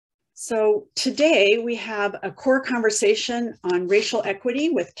So today we have a core conversation on racial equity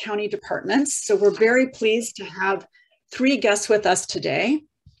with county departments. So we're very pleased to have three guests with us today.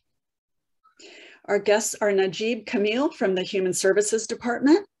 Our guests are Najeeb Kamil from the Human Services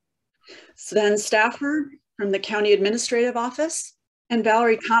Department, Sven Stafford from the County Administrative Office, and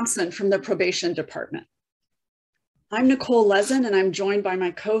Valerie Thompson from the Probation Department. I'm Nicole Lezin, and I'm joined by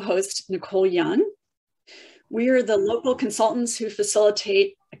my co-host, Nicole Young. We are the local consultants who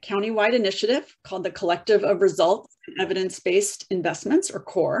facilitate a countywide initiative called the Collective of Results and Evidence-Based Investments, or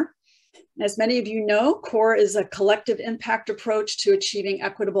CORE. As many of you know, CORE is a collective impact approach to achieving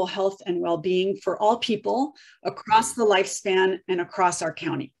equitable health and well-being for all people across the lifespan and across our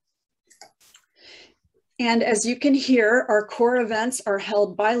county. And as you can hear, our CORE events are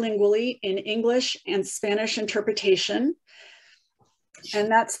held bilingually in English and Spanish interpretation.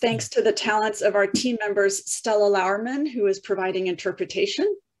 And that's thanks to the talents of our team members, Stella Lauerman, who is providing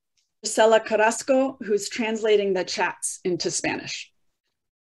interpretation, Gisella Carrasco, who's translating the chats into Spanish.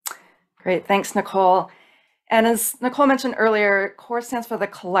 Great, thanks, Nicole. And as Nicole mentioned earlier, CORE stands for the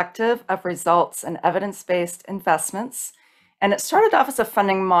Collective of Results and Evidence-Based Investments. And it started off as a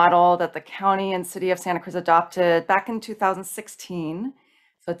funding model that the county and city of Santa Cruz adopted back in 2016.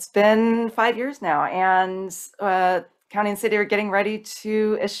 So it's been 5 years now, and county and city are getting ready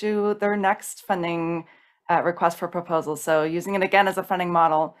to issue their next funding request for proposals. So using it again as a funding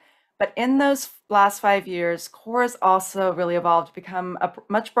model. But in those last 5 years, CORE has also really evolved to become a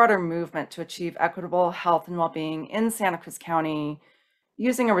much broader movement to achieve equitable health and well-being in Santa Cruz County,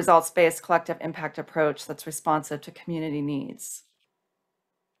 using a results-based collective impact approach that's responsive to community needs.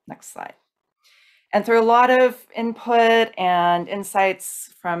 Next slide. And through a lot of input and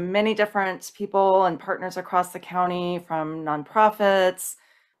insights from many different people and partners across the county, from nonprofits,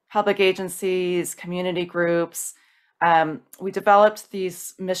 public agencies, community groups, we developed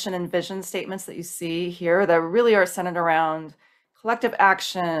these mission and vision statements that you see here that really are centered around collective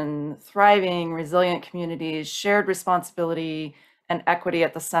action, thriving, resilient communities, shared responsibility, and equity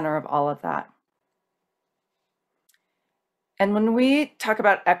at the center of all of that. And when we talk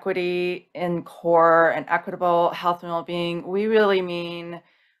about equity in CORE and equitable health and well-being, we really mean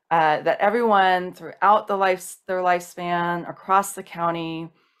that everyone throughout their lifespan across the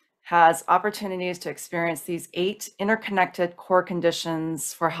county has opportunities to experience these 8 interconnected core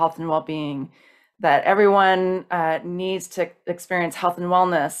conditions for health and well-being, that everyone needs to experience health and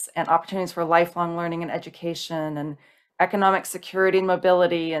wellness and opportunities for lifelong learning and education, and economic security and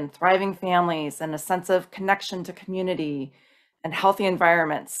mobility, and thriving families, and a sense of connection to community, and healthy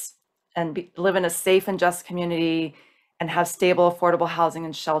environments, and live in a safe and just community, and have stable, affordable housing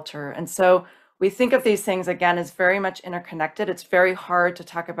and shelter. And so we think of these things, again, as very much interconnected. It's very hard to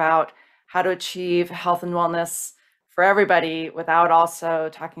talk about how to achieve health and wellness for everybody without also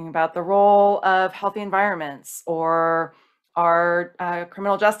talking about the role of healthy environments, or our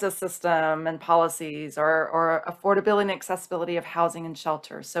criminal justice system and policies, or affordability and accessibility of housing and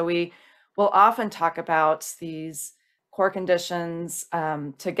shelter. So we will often talk about these core conditions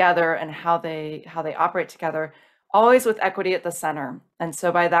together and how they operate together, always with equity at the center. And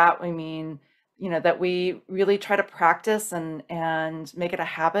so by that we mean, that we really try to practice and make it a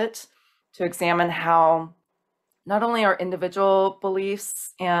habit to examine how not only our individual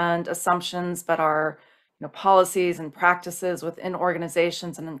beliefs and assumptions, but our policies and practices within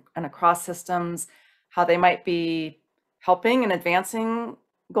organizations and across systems, how they might be helping and advancing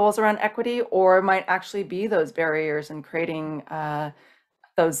goals around equity, or might actually be those barriers and creating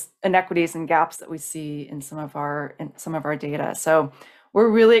those inequities and gaps that we see in some of our data. So we're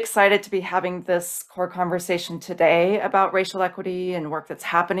really excited to be having this core conversation today about racial equity and work that's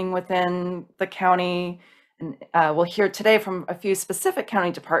happening within the county. And we'll hear today from a few specific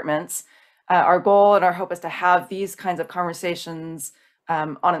county departments. Our goal and our hope is to have these kinds of conversations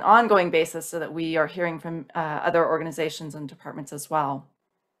on an ongoing basis, so that we are hearing from other organizations and departments as well.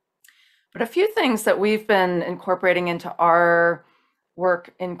 But a few things that we've been incorporating into our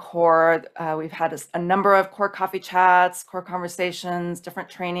work in CORE, we've had a number of CORE coffee chats, CORE conversations, different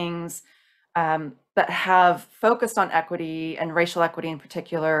trainings that have focused on equity and racial equity in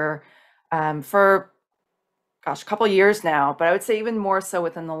particular for a couple years now, but I would say even more so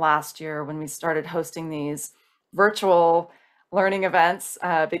within the last year, when we started hosting these virtual learning events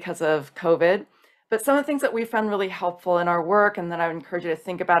because of COVID. But some of the things that we found really helpful in our work, and that I would encourage you to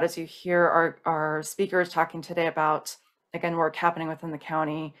think about as you hear our speakers talking today about, again, work happening within the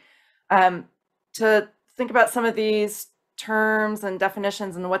county, to think about some of these terms and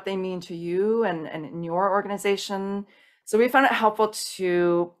definitions and what they mean to you and in your organization. So we found it helpful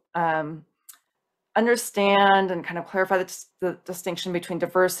to understand and kind of clarify the distinction between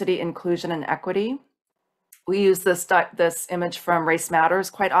diversity, inclusion, and equity. We use this image from Race Matters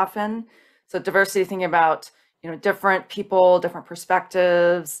quite often. So diversity, thinking about different people, different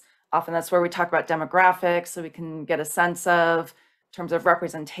perspectives. Often that's where we talk about demographics, so we can get a sense of in terms of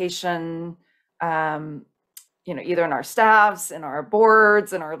representation, either in our staffs, in our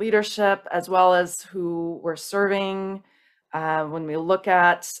boards, in our leadership, as well as who we're serving. When we look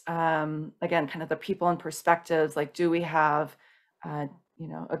at, again, kind of the people and perspectives, like, do we have,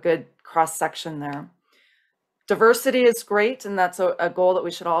 a good cross section there? Diversity is great, and that's a goal that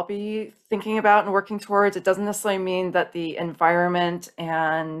we should all be thinking about and working towards. It doesn't necessarily mean that the environment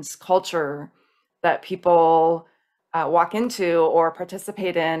and culture that people walk into or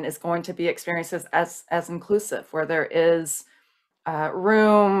participate in is going to be experienced as inclusive, where there is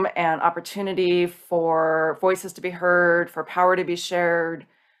room and opportunity for voices to be heard, for power to be shared.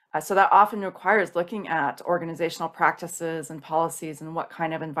 So that often requires looking at organizational practices and policies and what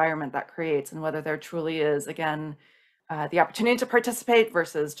kind of environment that creates, and whether there truly is, again, the opportunity to participate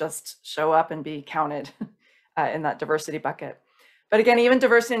versus just show up and be counted in that diversity bucket. But again, even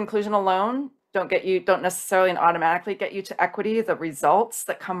diversity and inclusion alone don't necessarily and automatically get you to equity. The results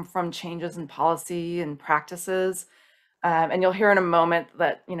that come from changes in policy and practices, and you'll hear in a moment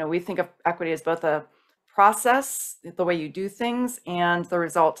that we think of equity as both a process, the way you do things, and the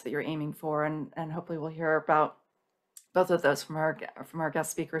results that you're aiming for, and hopefully we'll hear about both of those from our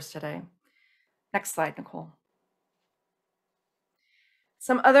guest speakers today. Next slide, Nicole.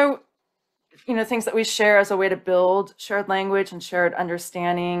 Some other things that we share as a way to build shared language and shared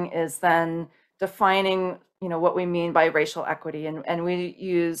understanding is then defining what we mean by racial equity, and we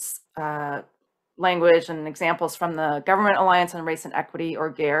use language and examples from the Government Alliance on Race and Equity, or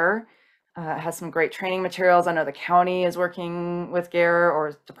GARE. Has some great training materials. I know the county is working with GARE,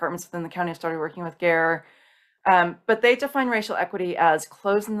 or departments within the county have started working with GARE. But they define racial equity as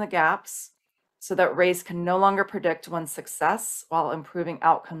closing the gaps so that race can no longer predict one's success while improving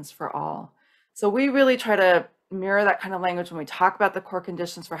outcomes for all. So we really try to mirror that kind of language when we talk about the core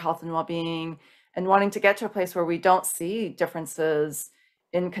conditions for health and well-being, and wanting to get to a place where we don't see differences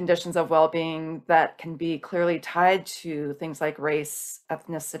in conditions of well-being that can be clearly tied to things like race,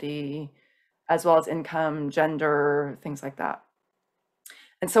 ethnicity, as well as income, gender, things like that.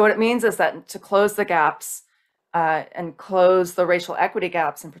 And so what it means is that to close the gaps and close the racial equity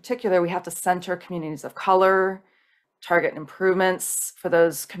gaps in particular, we have to center communities of color, target improvements for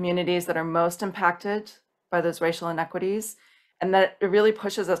those communities that are most impacted by those racial inequities, and that it really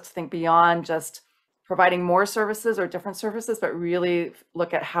pushes us to think beyond just providing more services or different services, but really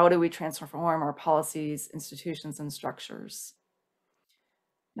look at how do we transform our policies, institutions, and structures.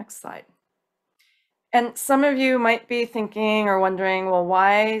 Next slide. And some of you might be thinking or wondering, well,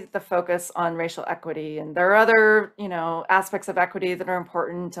 why the focus on racial equity? And there are other, aspects of equity that are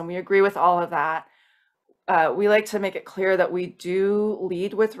important, and we agree with all of that. We like to make it clear that we do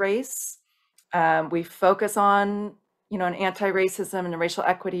lead with race. We focus on, an anti-racism and a racial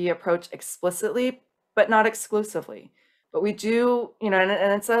equity approach explicitly, but not exclusively. But we do, and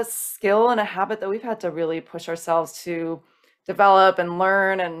it's a skill and a habit that we've had to really push ourselves to develop and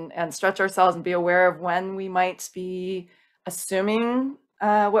learn and stretch ourselves and be aware of when we might be assuming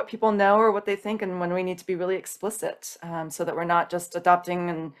what people know or what they think, and when we need to be really explicit, so that we're not just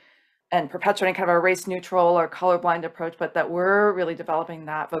adopting and perpetuating kind of a race neutral or colorblind approach, but that we're really developing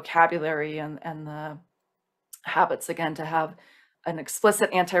that vocabulary and the habits, again, to have an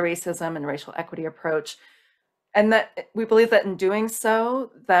explicit anti-racism and racial equity approach. And that we believe that in doing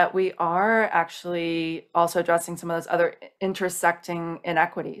so, that we are actually also addressing some of those other intersecting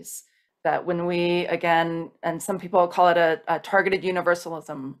inequities. That when we, again, and some people call it a targeted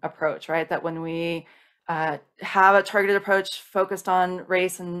universalism approach, right? That when we have a targeted approach focused on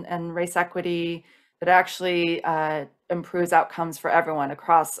race and race equity, that actually improves outcomes for everyone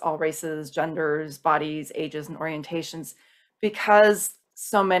across all races, genders, bodies, ages, and orientations, because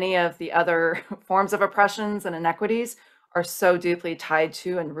so many of the other forms of oppressions and inequities are so deeply tied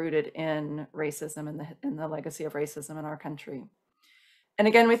to and rooted in racism and in the legacy of racism in our country. And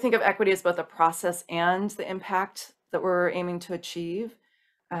again, we think of equity as both a process and the impact that we're aiming to achieve.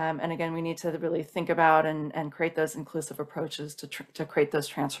 And again, we need to really think about and create those inclusive approaches to create those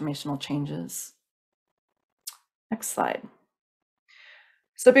transformational changes. Next slide.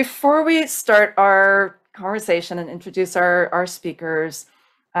 So before we start our conversation and introduce our speakers,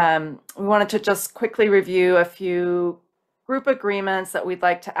 we wanted to just quickly review a few group agreements that we'd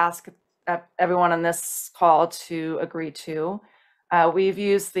like to ask everyone on this call to agree to. We've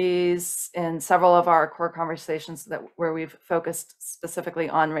used these in several of our core conversations where we've focused specifically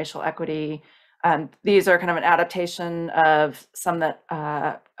on racial equity. These are kind of an adaptation of some that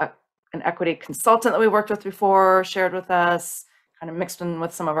an equity consultant that we worked with before shared with us, kind of mixed in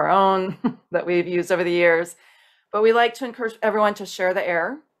with some of our own that we've used over the years. But we like to encourage everyone to share the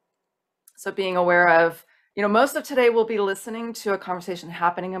air. So being aware of, most of today we'll be listening to a conversation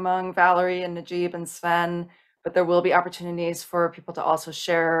happening among Valerie and Najeeb and Sven, but there will be opportunities for people to also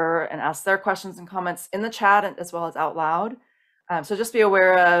share and ask their questions and comments in the chat as well as out loud. So just be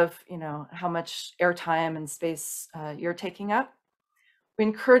aware of, how much airtime and space you're taking up. We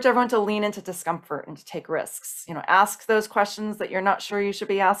encourage everyone to lean into discomfort and to take risks. Ask those questions that you're not sure you should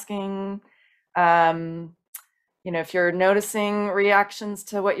be asking. If you're noticing reactions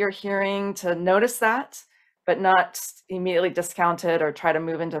to what you're hearing, to notice that, but not immediately discount it or try to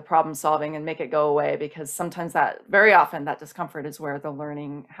move into problem solving and make it go away, because sometimes very often that discomfort is where the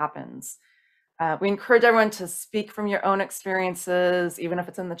learning happens. We encourage everyone to speak from your own experiences, even if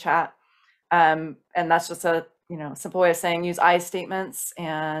it's in the chat. And that's just a simple way of saying use I statements,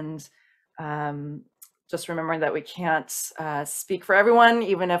 and just remembering that we can't speak for everyone,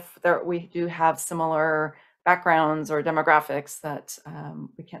 even if we do have similar backgrounds or demographics, that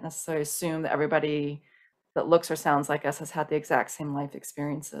we can't necessarily assume that everybody that looks or sounds like us has had the exact same life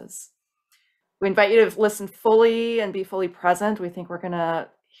experiences. We invite you to listen fully and be fully present. We think we're going to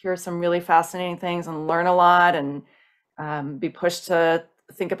hear some really fascinating things and learn a lot, and be pushed to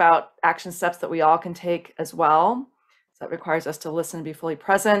think about action steps that we all can take as well. So that requires us to listen and be fully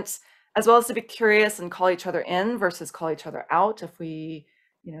present, as well as to be curious and call each other in versus call each other out. If we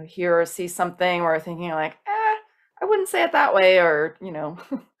hear or see something where we're thinking like, I wouldn't say it that way, or,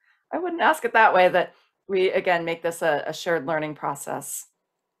 I wouldn't ask it that way, that we, again, make this a shared learning process.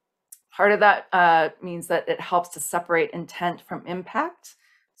 Part of that means that it helps to separate intent from impact.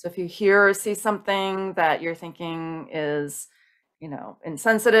 So if you hear or see something that you're thinking is,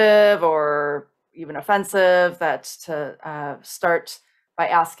 insensitive or even offensive, that to start by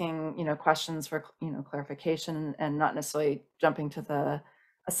asking, questions for, clarification, and not necessarily jumping to the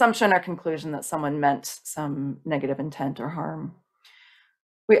assumption or conclusion that someone meant some negative intent or harm.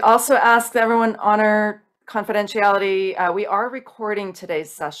 We also ask that everyone honor confidentiality. We are recording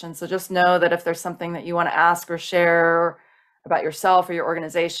today's session, so just know that if there's something that you want to ask or share about yourself or your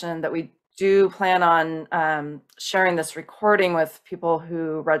organization, that we do plan on sharing this recording with people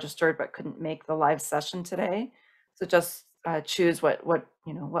who registered but couldn't make the live session today. So just choose what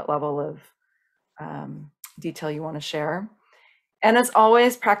level of detail you want to share. And as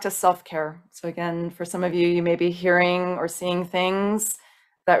always, practice self-care. So again, for some of you, you may be hearing or seeing things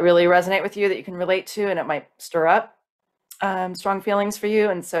that really resonate with you, that you can relate to, and it might stir up strong feelings for you.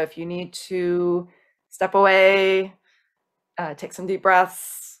 And so if you need to step away, take some deep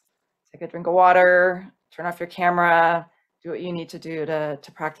breaths, take a drink of water, turn off your camera, do what you need to do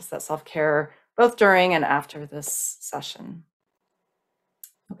to practice that self-care, both during and after this session.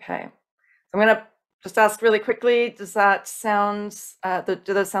 Okay, so I'm gonna just ask really quickly, does that sound,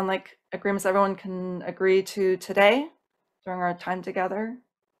 do those sound like agreements everyone can agree to today during our time together?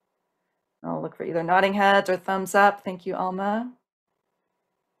 I'll look for either nodding heads or thumbs up. Thank you, Alma.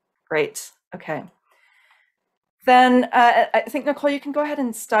 Great, okay. Then I think, Nicole, you can go ahead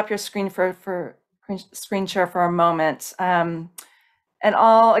and stop your screen screen share for a moment. And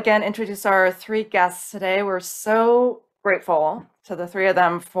I'll again introduce our three guests today. We're so grateful to the three of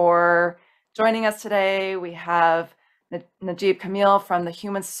them for joining us today. We have Najeeb Kamil from the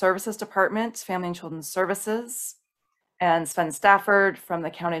Human Services Department, Family and Children's Services, and Sven Stafford from the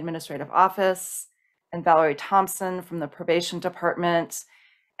County Administrative Office, and Valerie Thompson from the Probation Department.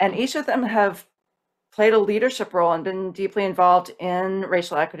 And each of them have played a leadership role and been deeply involved in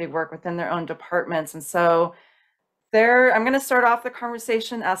racial equity work within their own departments. And so I'm going to start off the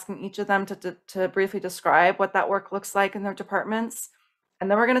conversation asking each of them to briefly describe what that work looks like in their departments. And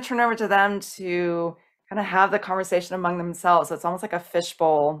then we're going to turn over to them to kind of have the conversation among themselves. So it's almost like a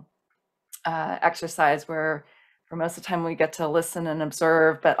fishbowl exercise where for most of the time we get to listen and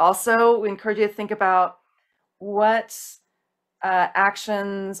observe, but also we encourage you to think about what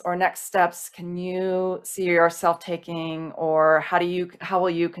actions or next steps can you see yourself taking, or how will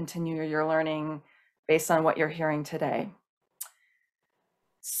you continue your learning based on what you're hearing today.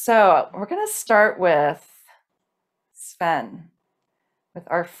 So we're going to start with Sven with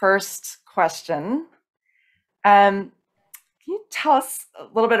our first question. Can you tell us a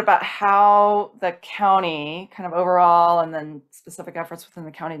little bit about how the county, kind of overall, and then specific efforts within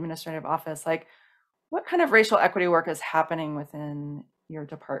the county administrative office, like what kind of racial equity work is happening within your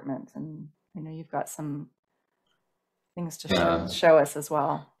department? And I know you've got some things to show us as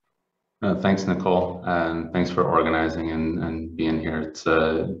well. Thanks, Nicole, and thanks for organizing and being here. It's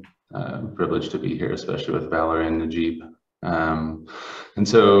privileged to be here, especially with Valerie and Najeeb. And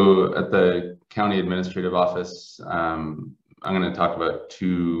so at the County Administrative Office, I'm going to talk about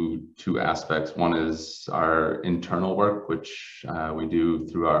two aspects. One is our internal work, which we do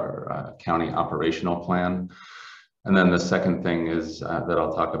through our county operational plan. And then the second thing is that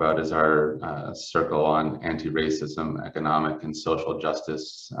I'll talk about is our circle on anti-racism, economic and social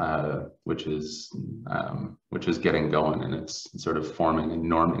justice, which is getting going in its sort of forming and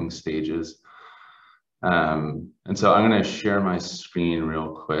norming stages. And so I'm going to share my screen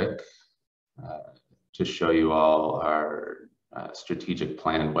real quick to show you all our strategic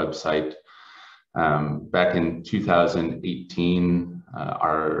plan website. Back in 2018,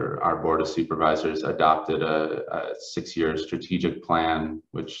 our Board of Supervisors adopted a 6-year strategic plan,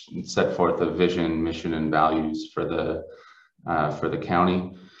 which set forth a vision, mission, and values for the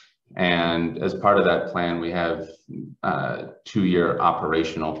county. And as part of that plan, we have 2-year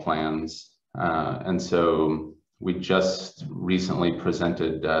operational plans. And so we just recently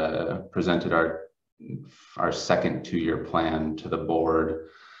presented our second 2-year plan to the board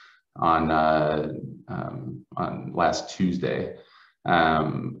on last Tuesday.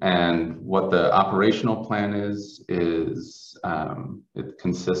 And what the operational plan is it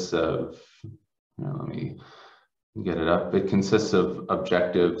consists of, let me get it up. It consists of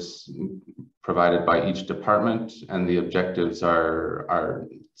objectives provided by each department, and the objectives are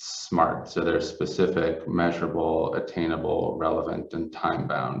SMART. So they're specific, measurable, attainable, relevant, and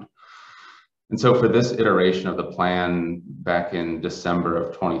time-bound. And so for this iteration of the plan back in December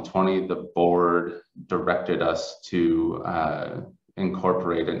of 2020, the board directed us to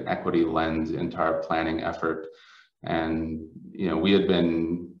incorporate an equity lens into our planning effort. And, we had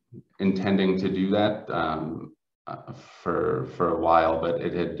been intending to do that for a while, but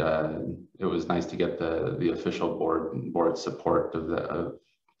it was nice to get the official board support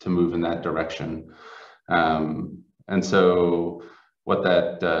to move in that direction. And so what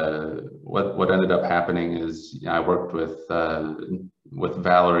ended up happening is I worked with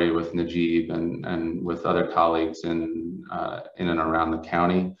Valerie, with Najeeb, and with other colleagues in and around the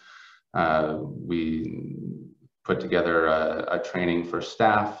county. We put together a training for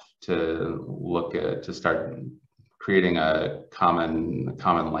staff to start creating a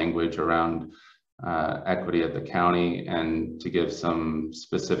common language around equity at the county, and to give some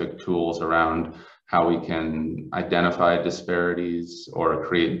specific tools around how we can identify disparities or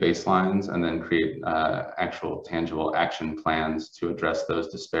create baselines, and then create actual tangible action plans to address those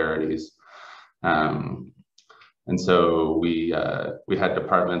disparities. And so we had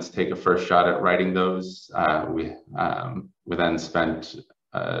departments take a first shot at writing those. We then spent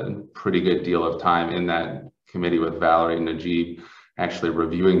a pretty good deal of time in that committee with Valerie and Najeeb, actually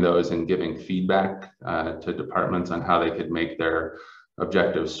reviewing those and giving feedback to departments on how they could make their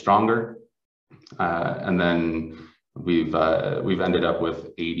objectives stronger. And then we've ended up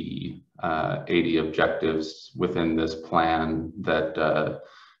with 80 objectives within this plan that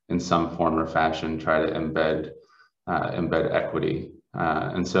in some form or fashion try to embed equity.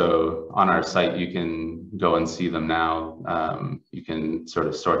 And so on our site, you can go and see them now. You can sort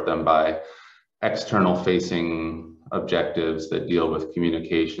of sort them by external facing objectives that deal with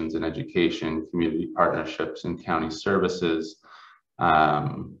communications and education, community partnerships, and county services.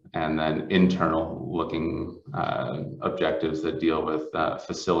 And then internal looking objectives that deal with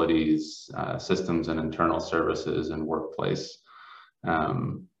facilities, systems and internal services, and workplace.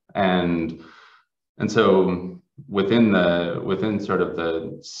 And so within sort of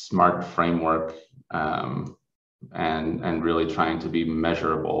the SMART framework, and really trying to be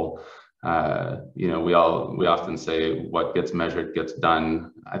measurable, we often say what gets measured gets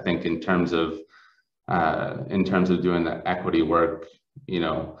done. I think in terms of doing the equity work,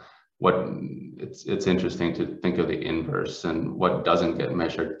 it's interesting to think of the inverse, and what doesn't get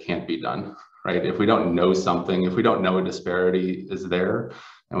measured can't be done, right? If we don't know something, if we don't know a disparity is there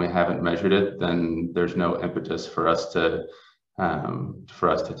and we haven't measured it, then there's no impetus for us to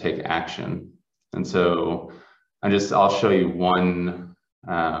take action. And so I'll show you one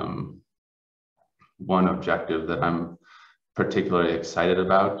objective that I'm particularly excited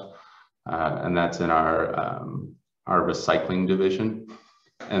about, and that's in our recycling division.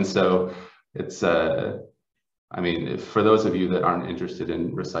 And so it's, for those of you that aren't interested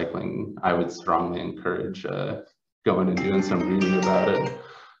in recycling, I would strongly encourage going and doing some reading about it.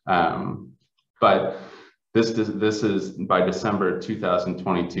 But this is by December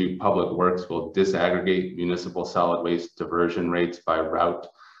 2022, Public Works will disaggregate municipal solid waste diversion rates by route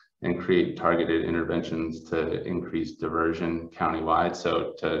and create targeted interventions to increase diversion countywide,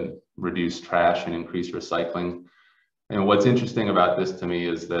 so to reduce trash and increase recycling. and what's interesting about this to me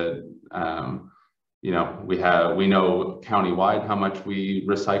is that, you know, we know countywide how much we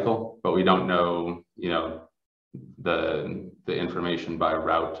recycle, but we don't know, you know, the information by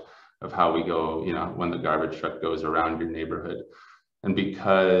route of how we go, you know, when the garbage truck goes around your neighborhood. And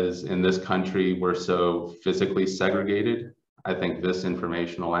because in this country we're so physically segregated, I think this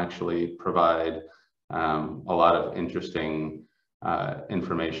information will actually provide a lot of interesting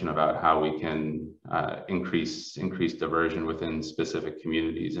information about how we can increase diversion within specific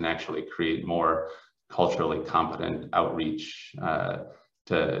communities and actually create more culturally competent outreach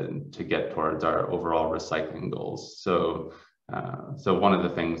to get towards our overall recycling goals. So one of the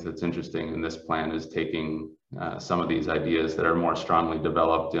things that's interesting in this plan is taking some of these ideas that are more strongly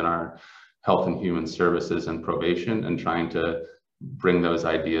developed in our health and human services and probation and trying to bring those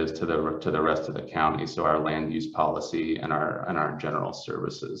ideas to the rest of the county. So our land use policy and our general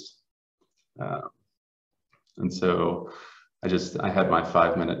services. And so I had my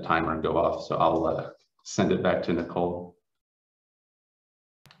 5-minute timer go off, so I'll send it back to Nicole.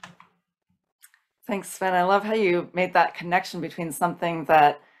 Thanks, Sven. I love how you made that connection between something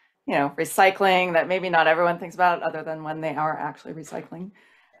that, you know, recycling that maybe not everyone thinks about other than when they are actually recycling,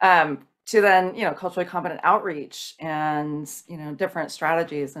 to then, you know, culturally competent outreach and, you know, different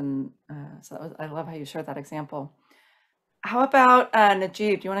strategies. And so I love how you shared that example. How about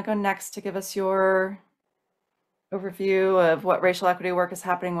Najeeb? Do you want to go next to give us your overview of what racial equity work is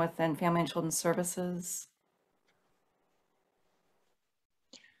happening within Family and Children's Services?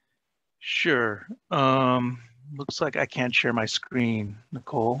 Sure. Looks like I can't share my screen,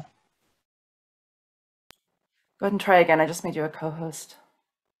 Nicole. Go ahead and try again. I just made you a co-host.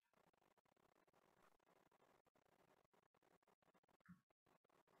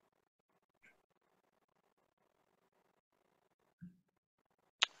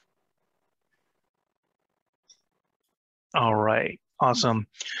 All right, awesome.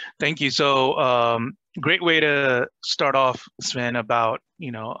 Thank you. So great way to start off, Sven, about,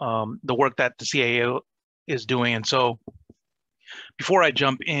 you know, the work that the CAO is doing. And so before I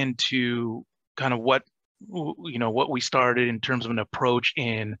jump into kind of what, you know, what we started in terms of an approach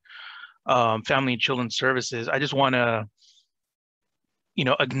in Family and Children's Services, I just want to, you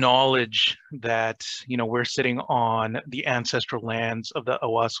know, acknowledge that, you know, we're sitting on the ancestral lands of the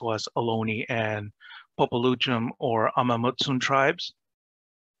Awaswas, Ohlone, and Popoluchum or Amamutsun tribes,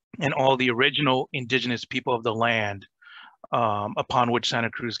 and all the original indigenous people of the land upon which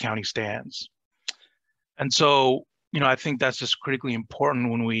Santa Cruz County stands. And so, you know, I think that's just critically important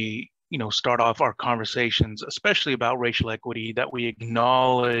when we, you know, start off our conversations, especially about racial equity, that we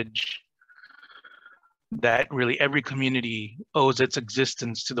acknowledge that really every community owes its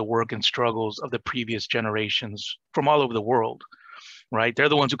existence to the work and struggles of the previous generations from all over the world, right? They're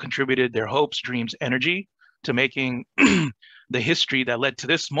the ones who contributed their hopes, dreams, energy to making the history that led to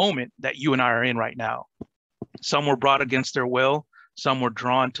this moment that you and I are in right now. Some were brought against their will, some were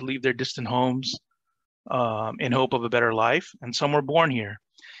drawn to leave their distant homes in hope of a better life, and some were born here.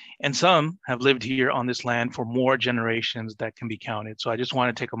 And some have lived here on this land for more generations that can be counted. So I just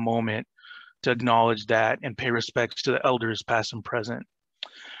want to take a moment to acknowledge that and pay respects to the elders past and present.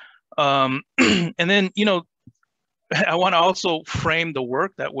 And then, you know, I want to also frame the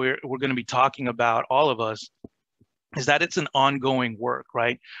work that we're going to be talking about, all of us, is that it's an ongoing work,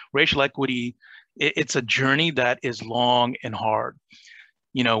 right? Racial equity, it's a journey that is long and hard.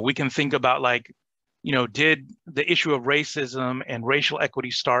 You know, we can think about, like, you know, did the issue of racism and racial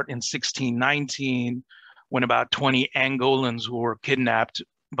equity start in 1619 when about 20 Angolans who were kidnapped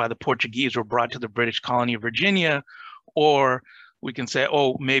by the Portuguese were brought to the British colony of Virginia? Or we can say,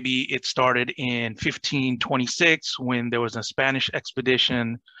 oh, maybe it started in 1526 when there was a Spanish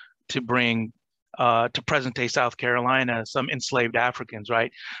expedition to bring to present-day South Carolina some enslaved Africans,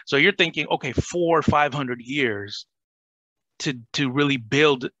 right? So you're thinking, okay, 400 or 500 years to really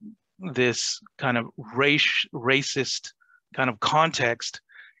build this kind of racist kind of context.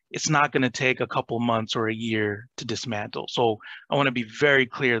 It's not going to take a couple months or a year to dismantle. So I want to be very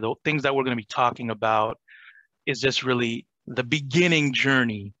clear, the things that we're going to be talking about is just really the beginning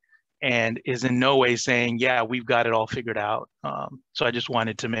journey, and is in no way saying, yeah, we've got it all figured out. So I just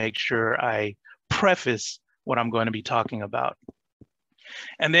wanted to make sure I preface what I'm going to be talking about.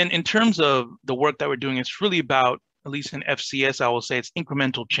 And then in terms of the work that we're doing, it's really about, at least in FCS, I will say it's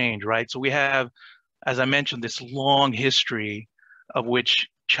incremental change, right? So we have, as I mentioned, this long history of which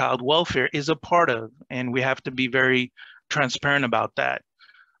child welfare is a part of, and we have to be very transparent about that.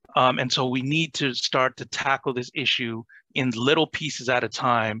 And so we need to start to tackle this issue in little pieces at a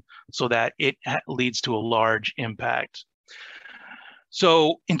time so that it leads to a large impact.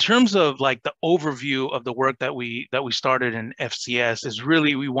 So in terms of like the overview of the work that we started in FCS is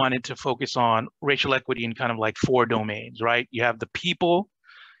really, we wanted to focus on racial equity in kind of like 4 domains, right? You have the people,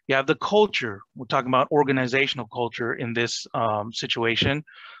 you have the culture. We're talking about organizational culture in this situation.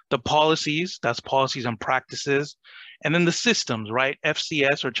 The policies, that's policies and practices. And then the systems, right?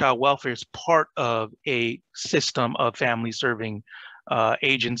 FCS, or child welfare, is part of a system of family serving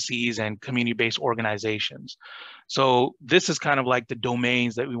agencies and community-based organizations. So this is kind of like the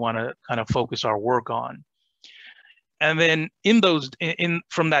domains that we want to kind of focus our work on. And then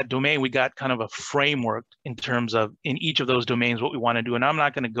from that domain, we got kind of a framework in terms of in each of those domains what we want to do. And I'm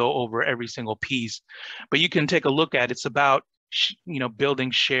not going to go over every single piece, but you can take a look at it. It's about building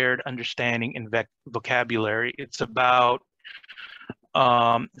shared understanding and vocabulary. It's about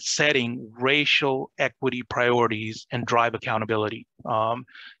setting racial equity priorities and drive accountability.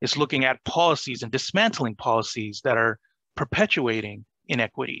 It's looking at policies and dismantling policies that are perpetuating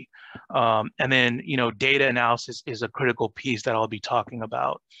inequity. And then, data analysis is a critical piece that I'll be talking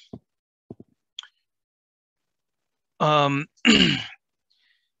about. And,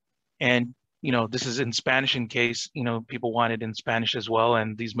 this is in Spanish in case, people want it in Spanish as well.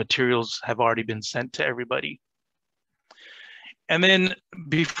 And these materials have already been sent to everybody. And then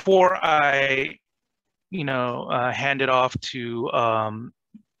before I, hand it off to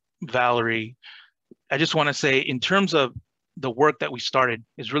Valerie, I just want to say, in terms of the work that we started,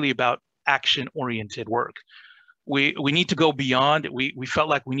 is really about action-oriented work. We need to go beyond. We felt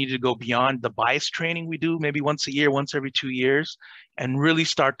like we needed to go beyond the bias training we do maybe once a year, once every 2 years, and really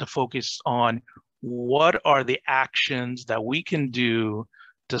start to focus on what are the actions that we can do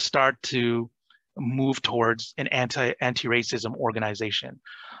to start to move towards an anti-racism organization.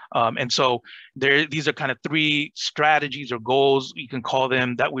 And so these are kind of 3 strategies or goals, you can call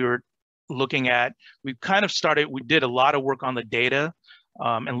them, that we were looking at. We did a lot of work on the data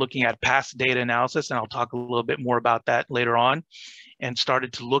and looking at past data analysis, and I'll talk a little bit more about that later on, and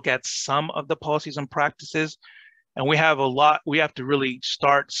started to look at some of the policies and practices. And we have to really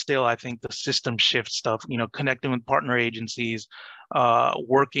start still, I think, the system shift stuff, connecting with partner agencies,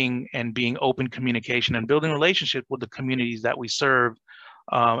 working and being open communication and building relationships with the communities that we serve,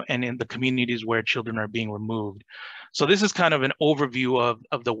 and in the communities where children are being removed. So this is kind of an overview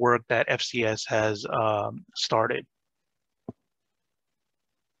of the work that FCS has started.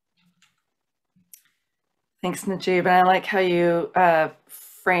 Thanks, Najeeb. And I like how you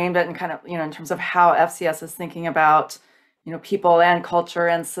framed it and kind of, in terms of how FCS is thinking about, people and culture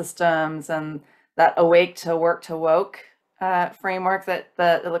and systems, and that awake to work to woke framework that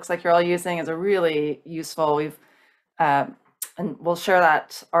it looks like you're all using is a really useful. And we'll share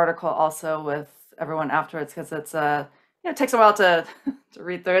that article also with everyone afterwards, because it's it takes a while to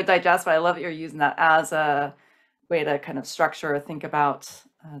read through it, digest, but I love that you're using that as a way to kind of structure or think about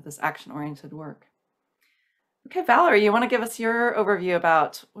this action-oriented work. Okay, Valerie, you want to give us your overview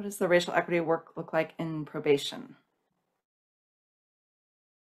about what does the racial equity work look like in probation?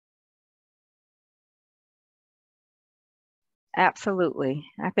 Absolutely.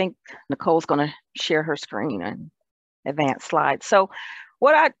 I think Nicole's going to share her screen and advance slides. So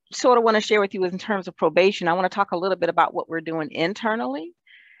what I sort of want to share with you is, in terms of probation, I want to talk a little bit about what we're doing internally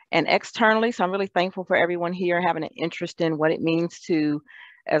and externally. So I'm really thankful for everyone here having an interest in what it means to,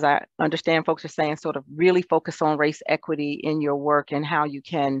 as I understand folks are saying, sort of really focus on race equity in your work and how you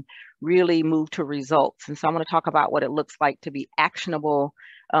can really move to results. And so I'm going to talk about what it looks like to be actionable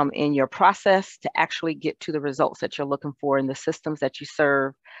in your process to actually get to the results that you're looking for in the systems that you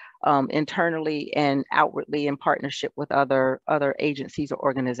serve internally and outwardly in partnership with other agencies or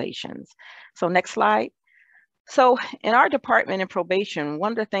organizations. So next slide. So in our department in probation,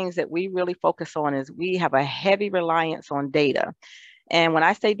 one of the things that we really focus on is we have a heavy reliance on data. And when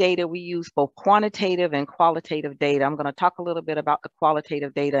I say data, we use both quantitative and qualitative data. I'm going to talk a little bit about the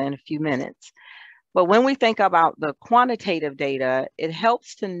qualitative data in a few minutes. But when we think about the quantitative data, it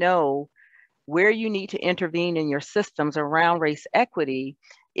helps to know where you need to intervene in your systems around race equity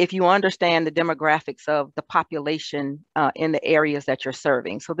if you understand the demographics of the population in the areas that you're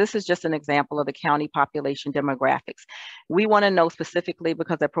serving. So this is just an example of the county population demographics. We want to know specifically,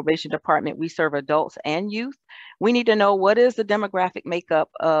 because the probation department, we serve adults and youth. We need to know what is the demographic makeup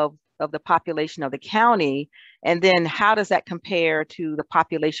of the population of the county, and then how does that compare to the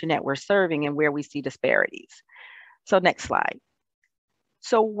population that we're serving and where we see disparities. So next slide.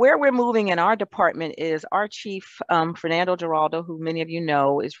 So where we're moving in our department is our chief, Fernando Giraldo, who many of you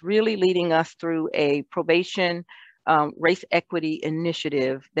know, is really leading us through a probation race equity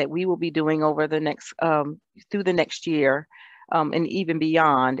initiative that we will be doing over the next, through the next year. and even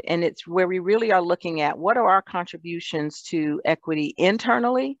beyond. And it's where we really are looking at what are our contributions to equity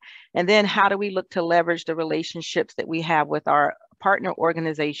internally, and then how do we look to leverage the relationships that we have with our partner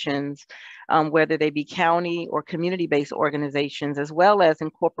organizations, whether they be county or community-based organizations, as well as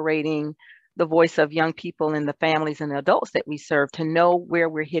incorporating the voice of young people and the families and the adults that we serve to know where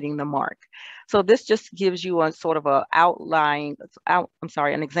we're hitting the mark. So this just gives you a sort of an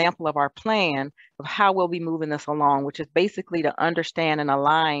example of our plan of how we'll be moving this along, which is basically to understand and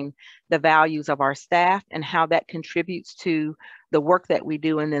align the values of our staff and how that contributes to the work that we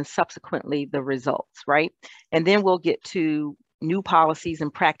do, and then subsequently the results, right? And then we'll get to new policies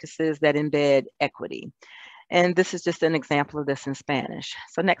and practices that embed equity. And this is just an example of this in Spanish.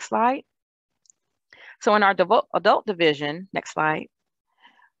 So next slide. So in our adult division, next slide,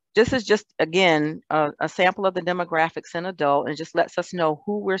 this is just, again, a sample of the demographics in adult, and just lets us know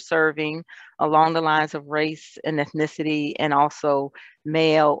who we're serving along the lines of race and ethnicity, and also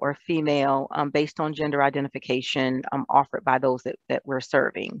male or female based on gender identification offered by those that we're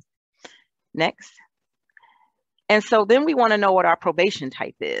serving. Next. And so then we want to know what our probation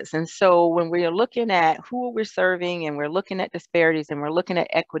type is. And so when we're looking at who we're serving, and we're looking at disparities, and we're looking at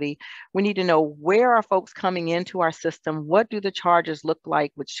equity, we need to know where are folks coming into our system, what do the charges look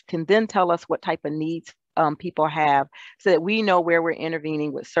like, which can then tell us what type of needs people have, so that we know where we're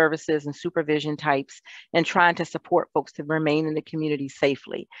intervening with services and supervision types, and trying to support folks to remain in the community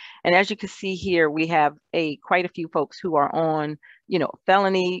safely. And as you can see here, we have quite a few folks who are on,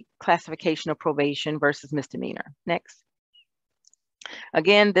 felony classification of probation versus misdemeanor. Next.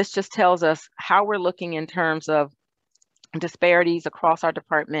 Again, this just tells us how we're looking in terms of disparities across our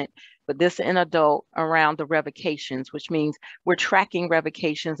department, but this in adult around the revocations, which means we're tracking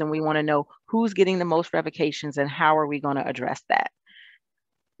revocations, and we want to know who's getting the most revocations and how are we going to address that.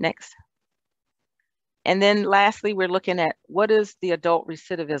 Next. And then lastly, we're looking at what is the adult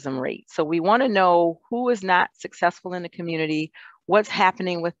recidivism rate. So we want to know who is not successful in the community, what's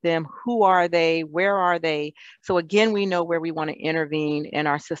happening with them, who are they, where are they? So again, we know where we want to intervene in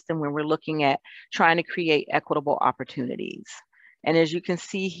our system when we're looking at trying to create equitable opportunities. And as you can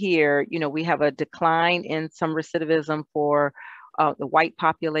see here, we have a decline in some recidivism for the white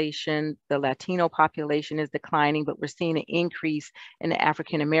population. The Latino population is declining, but we're seeing an increase in the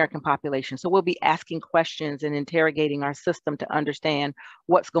African-American population. So we'll be asking questions and interrogating our system to understand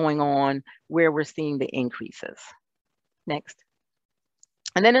what's going on, where we're seeing the increases. Next.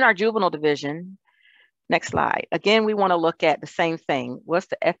 And then in our juvenile division, next slide. Again, we want to look at the same thing. What's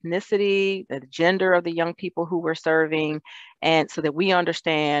the ethnicity, the gender of the young people who we're serving, and so that we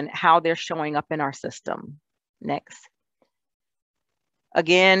understand how they're showing up in our system. Next.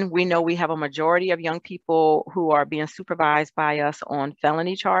 Again, we know we have a majority of young people who are being supervised by us on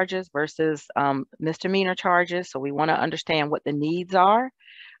felony charges versus misdemeanor charges. So we want to understand what the needs are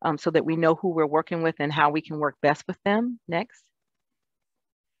so that we know who we're working with and how we can work best with them. Next.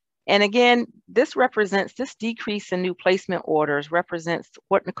 And again, this decrease in new placement orders represents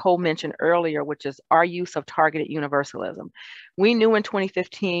what Nicole mentioned earlier, which is our use of targeted universalism. We knew in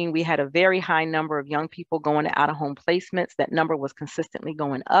 2015, we had a very high number of young people going to out-of-home placements. That number was consistently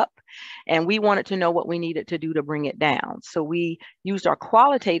going up, and we wanted to know what we needed to do to bring it down. So we used our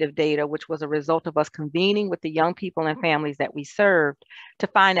qualitative data, which was a result of us convening with the young people and families that we served, to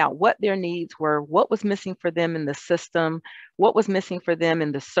find out what their needs were, what was missing for them in the system, what was missing for them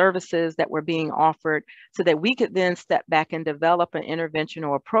in the services that were being offered, so that we could then step back and develop an intervention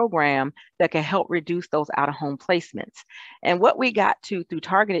or a program that could help reduce those out-of-home placements. And what we got to through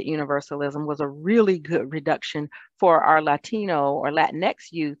targeted universalism was a really good reduction for our Latino or Latinx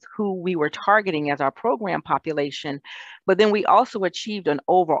youth who we were targeting as our program population. But then we also achieved an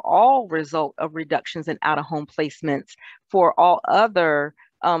overall result of reductions in out-of-home placements for all other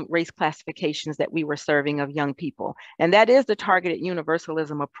race classifications that we were serving of young people. And that is the targeted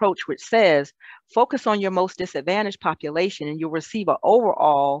universalism approach, which says, focus on your most disadvantaged population and you'll achieve an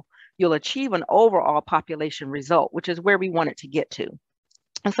overall population result, which is where we want it to get to.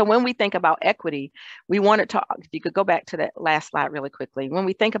 And so when we think about equity, we wanted to, if you could go back to that last slide really quickly. When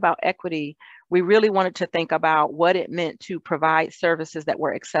we think about equity, we really wanted to think about what it meant to provide services that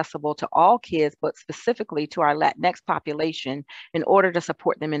were accessible to all kids, but specifically to our Latinx population in order to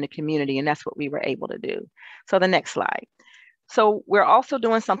support them in the community. And that's what we were able to do. So the next slide. So we're also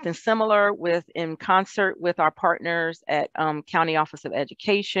doing something similar in concert with our partners at County Office of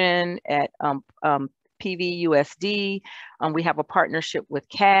Education, at PVUSD. We have a partnership with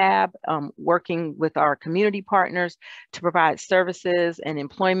CAB, working with our community partners to provide services and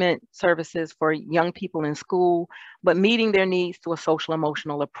employment services for young people in school, but meeting their needs through a social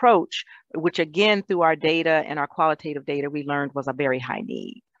emotional approach, which again, through our data and our qualitative data, we learned was a very high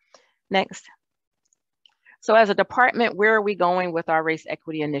need. Next. So as a department, where are we going with our race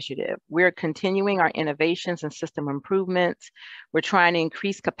equity initiative? We're continuing our innovations and system improvements. We're trying to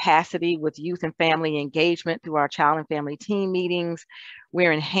increase capacity with youth and family engagement through our child and family team meetings.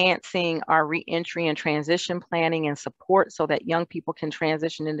 We're enhancing our reentry and transition planning and support so that young people can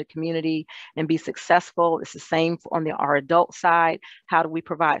transition into community and be successful. It's the same on our adult side. How do we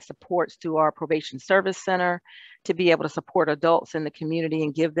provide supports through our probation service center to be able to support adults in the community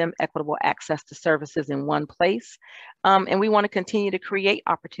and give them equitable access to services in one place. And we want to continue to create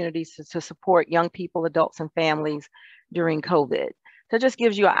opportunities to support young people, adults, and families during COVID. So it just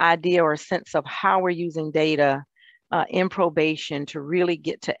gives you an idea or a sense of how we're using data in probation to really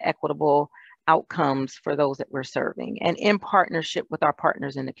get to equitable outcomes for those that we're serving and in partnership with our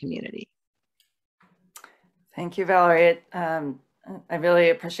partners in the community. Thank you, Valerie. I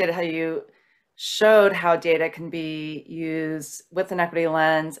really appreciated how you showed how data can be used with an equity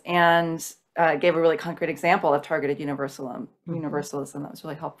lens and gave a really concrete example of targeted universalism. That was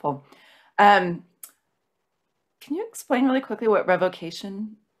really helpful. Can you explain really quickly what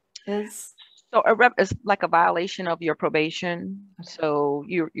revocation is? So a rev is like a violation of your probation. Okay. So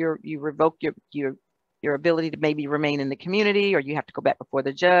you revoke your ability to maybe remain in the community, or you have to go back before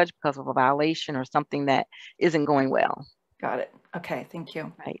the judge because of a violation or something that isn't going well. Got it. Okay, thank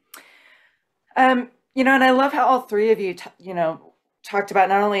you. Right. You know, and I love how all three of you, talked about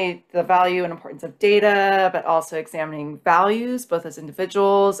not only the value and importance of data, but also examining values, both as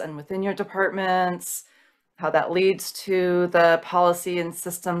individuals and within your departments, how that leads to the policy and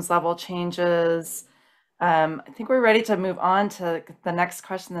systems level changes. I think we're ready to move on to the next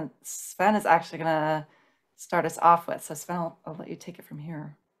question that Sven is actually going to start us off with. So Sven, I'll let you take it from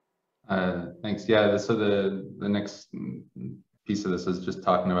here. Thanks. Yeah, so the next piece of this is just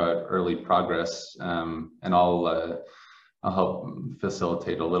talking about early progress, and I'll help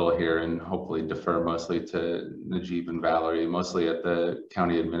facilitate a little here and hopefully defer mostly to Najeeb and Valerie. Mostly at the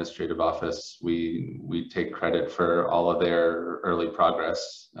county administrative office, we take credit for all of their early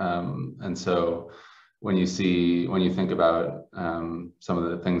progress, and so when you think about some of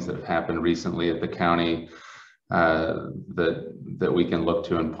the things that have happened recently at the county that we can look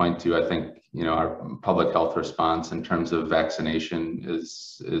to and point to, I think our public health response in terms of vaccination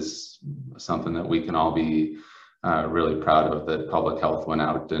is something that we can all be really proud of. That public health went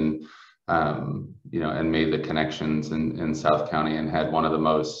out and and made the connections in South County and had one of the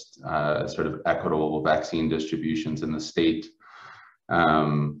most sort of equitable vaccine distributions in the state.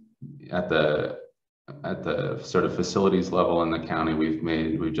 At the sort of facilities level in the county,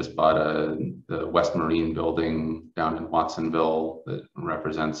 we've just bought the West Marine building down in Watsonville that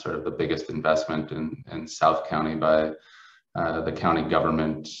represents sort of the biggest investment in South County by the county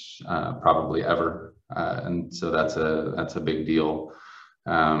government probably ever, and so that's a big deal.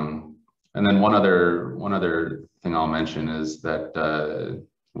 And then one other thing I'll mention is that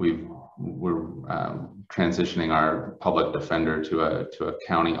we're transitioning our public defender to a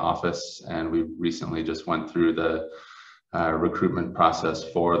county office, and we recently just went through the recruitment process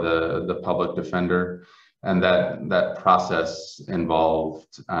for the public defender, and that process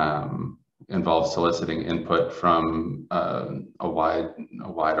involved soliciting input from a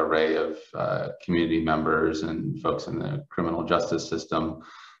wide array of community members and folks in the criminal justice system.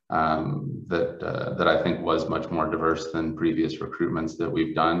 That I think was much more diverse than previous recruitments that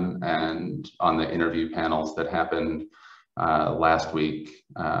we've done. And on the interview panels that happened last week,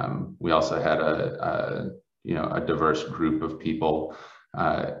 we also had a diverse group of people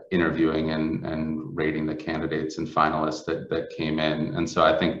interviewing and rating the candidates and finalists that came in. And so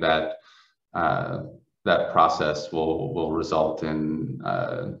I think that that process will result in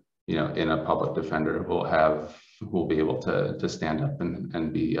in a public defender will be able to stand up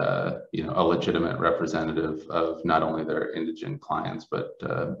and be a legitimate representative of not only their indigent clients but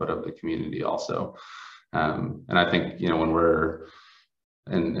of the community also. And I think when we're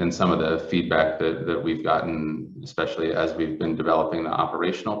in some of the feedback that we've gotten, especially as we've been developing the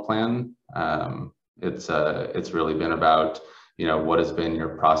operational plan, it's really been about what has been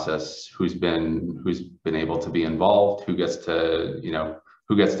your process, who's been able to be involved, who gets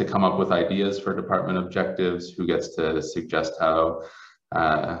to come up with ideas for department objectives, who gets to suggest how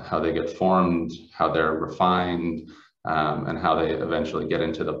they get formed, how they're refined, and how they eventually get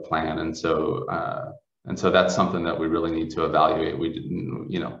into the plan. And so And so that's something that we really need to evaluate. We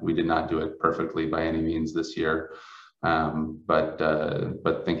didn't, we did not do it perfectly by any means this year,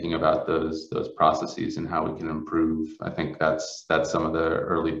 but thinking about those processes and how we can improve, I think that's some of the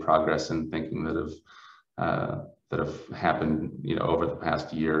early progress and thinking that have happened, over the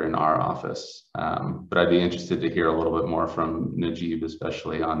past year in our office. But I'd be interested to hear a little bit more from Najeeb,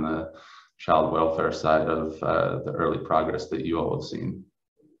 especially on the child welfare side of the early progress that you all have seen.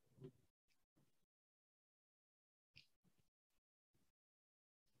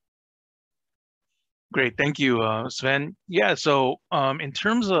 Great, thank you, Sven. Yeah, so in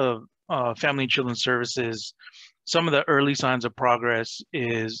terms of Family and Children's Services, some of the early signs of progress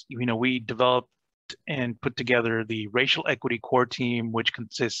is, we developed and put together the Racial Equity Core Team, which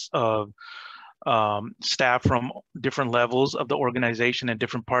consists of staff from different levels of the organization and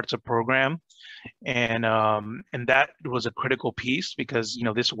different parts of program. And that was a critical piece because,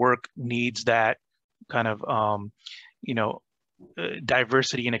 this work needs that kind of,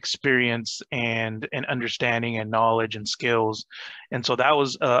 diversity and experience and understanding and knowledge and skills. And so that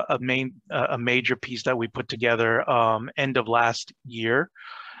was a major piece that we put together end of last year.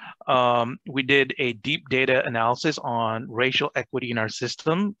 We did a deep data analysis on racial equity in our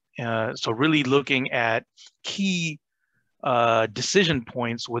system. So really looking at key decision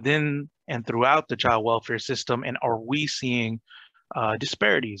points within and throughout the child welfare system. And are we seeing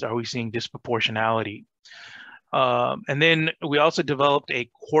disparities? Are we seeing disproportionality? And then we also developed a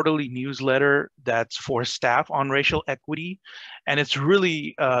quarterly newsletter that's for staff on racial equity. And it's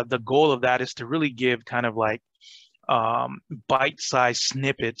really, the goal of that is to really give kind of like bite-sized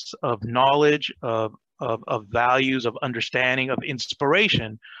snippets of knowledge, of values, of understanding, of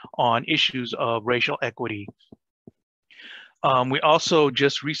inspiration on issues of racial equity. We also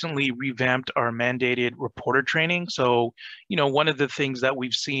just recently revamped our mandated reporter training. So, one of the things that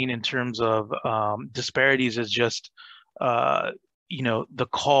we've seen in terms of disparities is just, the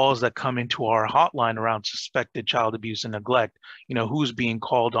calls that come into our hotline around suspected child abuse and neglect, who's being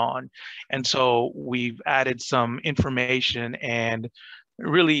called on. And so we've added some information and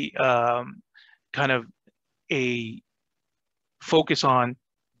really kind of a focus on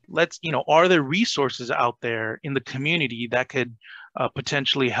are there resources out there in the community that could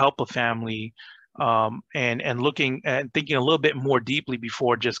potentially help a family and looking and thinking a little bit more deeply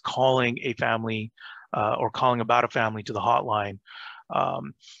before just calling a family or calling about a family to the hotline.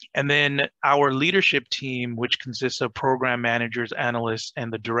 And then our leadership team, which consists of program managers, analysts,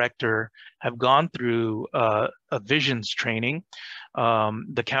 and the director, have gone through a visions training.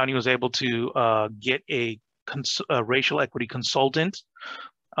 The county was able to get a racial equity consultant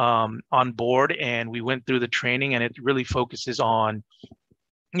on board, and we went through the training, and it really focuses on,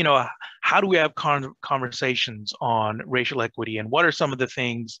 how do we have conversations on racial equity, and what are some of the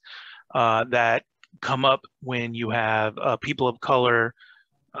things that come up when you have people of color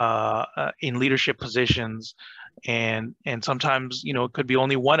in leadership positions, and sometimes it could be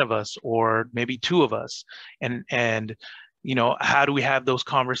only one of us or maybe two of us, and how do we have those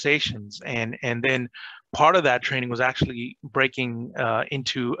conversations, and then part of that training was actually breaking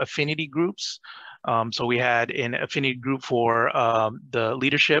into affinity groups. So we had an affinity group for the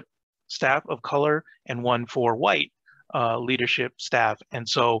leadership staff of color and one for white leadership staff. And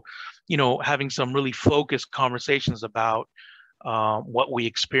so, having some really focused conversations about what we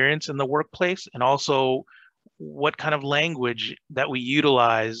experience in the workplace, and also what kind of language that we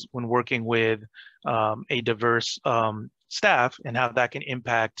utilize when working with a diverse staff, and how that can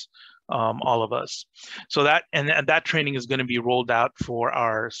impact all of us. So that training is going to be rolled out for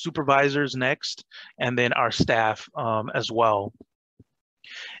our supervisors next, and then our staff as well.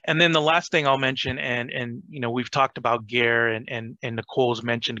 And then the last thing I'll mention, and we've talked about GARE, and Nicole's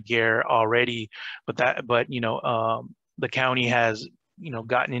mentioned GARE already, but the county has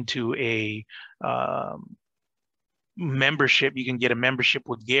gotten into a membership. You can get a membership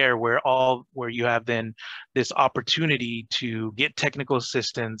with GARE where you have then this opportunity to get technical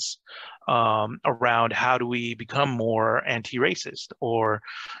assistance around how do we become more anti-racist, or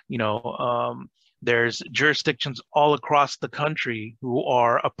there's jurisdictions all across the country who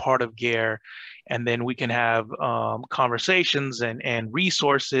are a part of GARE, and then we can have conversations and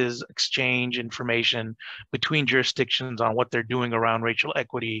resources, exchange information between jurisdictions on what they're doing around racial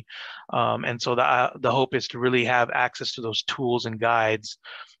equity. And so the hope is to really have access to those tools and guides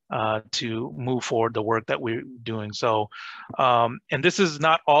to move forward the work that we're doing. So, and this is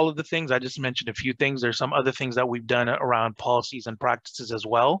not all of the things. I just mentioned a few things. There's some other things that we've done around policies and practices as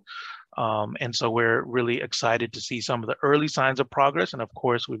well. And so we're really excited to see some of the early signs of progress. And of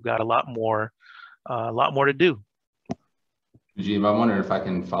course, we've got a lot more to do. Najeeb, I wonder if I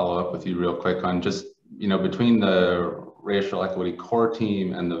can follow up with you real quick on just between the racial equity core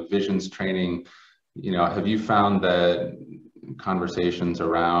team and the visions training, have you found that conversations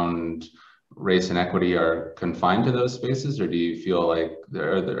around race and equity are confined to those spaces, or do you feel like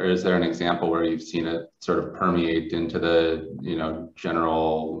is there an example where you've seen it sort of permeate into the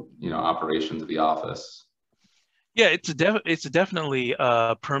general operations of the office? Yeah, it's definitely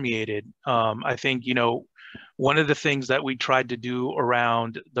permeated. I think one of the things that we tried to do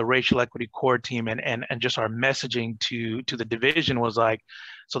around the racial equity core team and just our messaging to the division was like,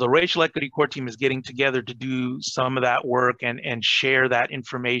 so the racial equity core team is getting together to do some of that work and share that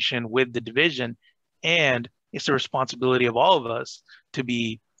information with the division, and it's the responsibility of all of us to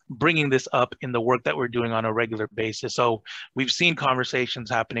be bringing this up in the work that we're doing on a regular basis. So we've seen conversations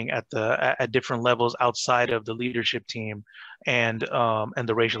happening at different levels outside of the leadership team and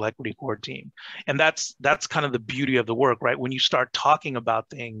the racial equity core team. And that's kind of the beauty of the work, right? When you start talking about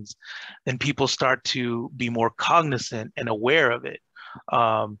things, then people start to be more cognizant and aware of it.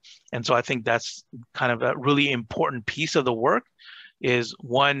 And so I think that's kind of a really important piece of the work is,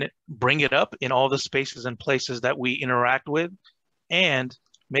 one, bring it up in all the spaces and places that we interact with, and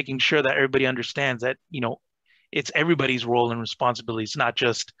making sure that everybody understands that, it's everybody's role and responsibility. It's not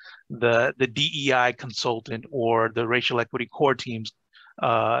just the DEI consultant or the racial equity core team's,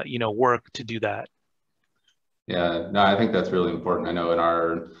 work to do that. Yeah, no, I think that's really important. I know in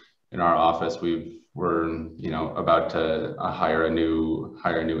our office, we're about to hire a new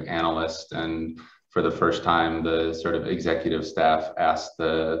analyst, and for the first time, the sort of executive staff asked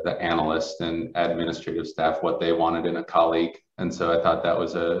the analyst and administrative staff what they wanted in a colleague. And so I thought that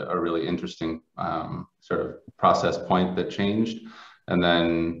was a really interesting sort of process point that changed. And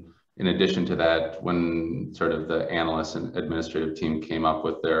then in addition to that, when sort of the analyst and administrative team came up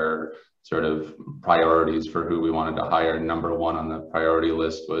with their sort of priorities for who we wanted to hire, number one on the priority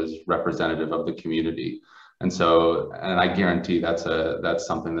list was representative of the community. And so, and I guarantee that's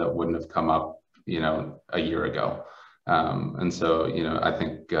something that wouldn't have come up a year ago. And so, I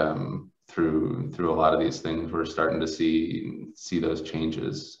think through a lot of these things, we're starting to see those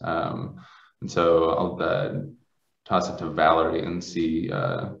changes. And so I'll toss it to Valerie and see,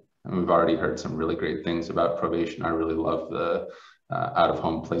 and we've already heard some really great things about probation. I really love the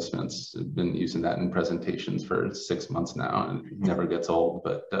out-of-home placements. I've been using that in presentations for 6 months now, and it never gets old,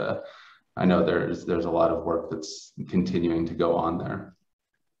 but I know there's a lot of work that's continuing to go on there.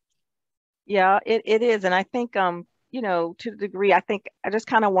 Yeah, it is. And I think, to the degree, I think I just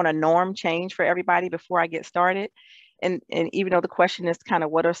kind of want a norm change for everybody before I get started. And even though the question is kind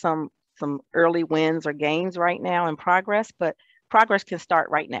of what are some early wins or gains right now in progress, but progress can start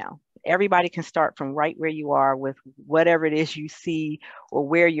right now. Everybody can start from right where you are with whatever it is you see or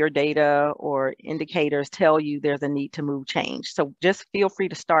where your data or indicators tell you there's a need to move change. So just feel free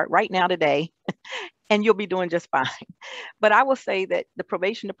to start right now today and you'll be doing just fine. But I will say that the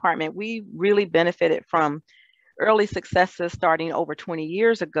probation department, we really benefited from early successes starting over 20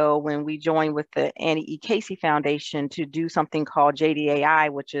 years ago when we joined with the Annie E. Casey Foundation to do something called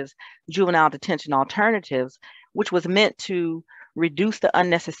JDAI, which is Juvenile Detention Alternatives, which was meant to reduce the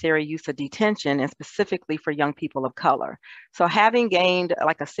unnecessary use of detention, and specifically for young people of color. So having gained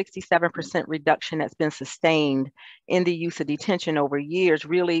like a 67% reduction that's been sustained in the use of detention over years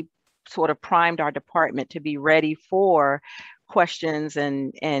really sort of primed our department to be ready for questions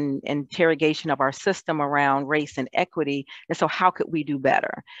and interrogation of our system around race and equity. And so how could we do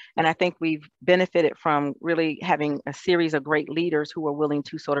better? And I think we've benefited from really having a series of great leaders who are willing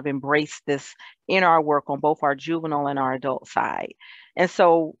to sort of embrace this in our work on both our juvenile and our adult side. And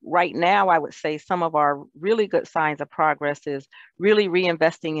so right now, I would say some of our really good signs of progress is really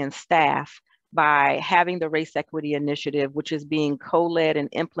reinvesting in staff by having the Race Equity Initiative, which is being co-led and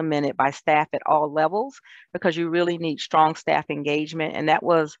implemented by staff at all levels, because you really need strong staff engagement. And that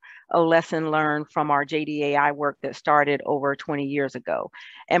was a lesson learned from our JDAI work that started over 20 years ago.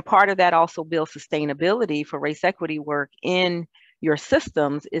 And part of that also builds sustainability for race equity work in your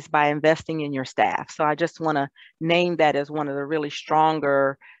systems is by investing in your staff. So I just want to name that as one of the really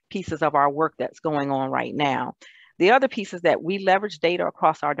stronger pieces of our work that's going on right now. The other piece is that we leverage data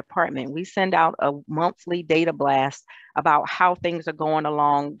across our department. We send out a monthly data blast about how things are going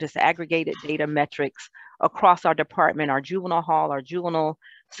along, disaggregated data metrics across our department, our juvenile hall, our juvenile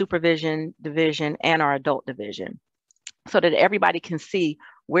supervision division, and our adult division, so that everybody can see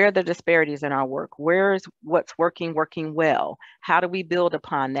where the disparities in our work, where is what's working well, how do we build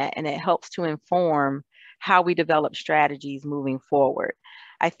upon that, and it helps to inform how we develop strategies moving forward.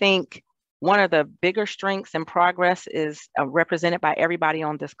 I think one of the bigger strengths and progress is represented by everybody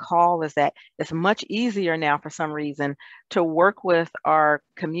on this call, is that it's much easier now for some reason to work with our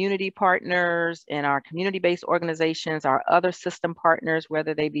community partners and our community-based organizations, our other system partners,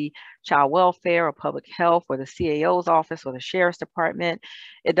 whether they be child welfare or public health or the CAO's office or the sheriff's department.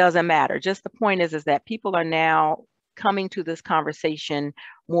 It doesn't matter. Just the point is that people are now coming to this conversation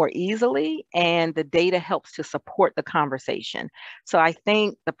more easily, and the data helps to support the conversation. So I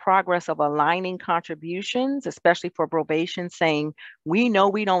think the progress of aligning contributions, especially for probation, saying, we know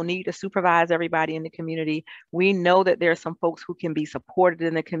we don't need to supervise everybody in the community. We know that there are some folks who can be supported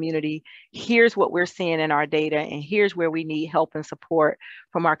in the community. Here's what we're seeing in our data, and here's where we need help and support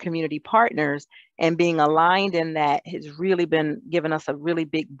from our community partners. And being aligned in that has really been giving us a really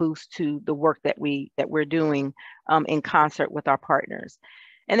big boost to the work that we're doing in concert with our partners.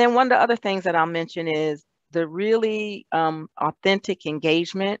 And then one of the other things that I'll mention is the really authentic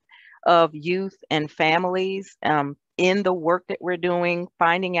engagement of youth and families in the work that we're doing,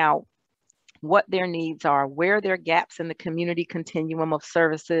 finding out what their needs are, where there are gaps in the community continuum of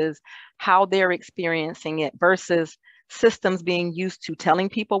services, how they're experiencing it versus systems being used to telling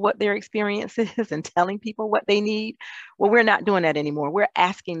people what their experience is and telling people what they need. Well, we're not doing that anymore. We're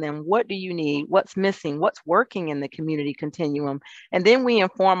asking them, what do you need? What's missing? What's working in the community continuum? And then we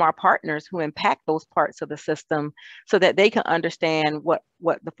inform our partners who impact those parts of the system so that they can understand what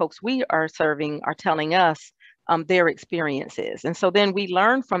the folks we are serving are telling us their experiences. And so then we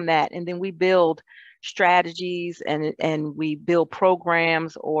learn from that, and then we build strategies and we build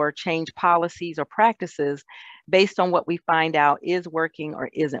programs or change policies or practices based on what we find out is working or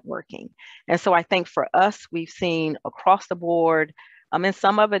isn't working. And so I think for us, we've seen across the board, and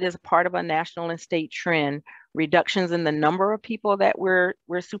some of it is part of a national and state trend, reductions in the number of people that we're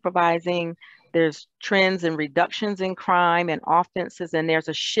supervising. There's trends and reductions in crime and offenses, and there's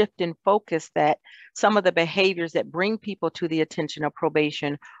a shift in focus that some of the behaviors that bring people to the attention of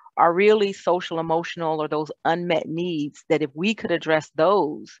probation are really social, emotional, or those unmet needs that if we could address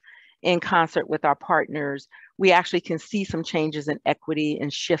those in concert with our partners, we actually can see some changes in equity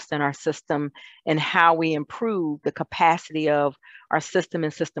and shifts in our system and how we improve the capacity of our system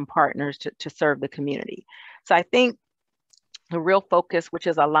and system partners to serve the community. So I think the real focus, which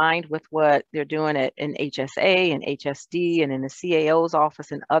is aligned with what they're doing in HSA and HSD and in the CAO's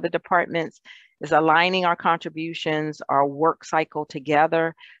office and other departments, is aligning our contributions, our work cycle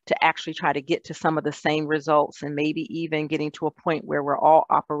together to actually try to get to some of the same results, and maybe even getting to a point where we're all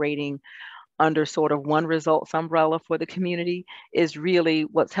operating under sort of one results umbrella for the community is really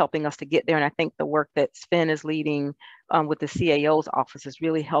what's helping us to get there. And I think the work that Sven is leading with the CAO's office is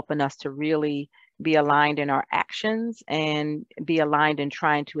really helping us to really be aligned in our actions and be aligned in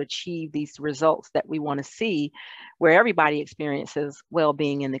trying to achieve these results that we want to see, where everybody experiences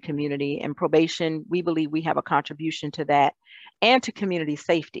well-being in the community. And probation, we believe we have a contribution to that and to community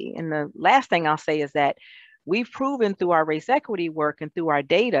safety. And the last thing I'll say is that we've proven through our race equity work and through our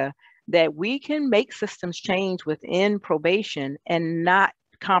data that we can make systems change within probation and not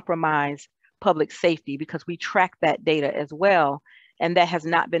compromise public safety, because we track that data as well. And that has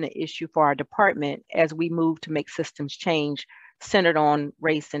not been an issue for our department as we move to make systems change centered on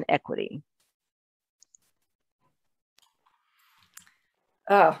race and equity.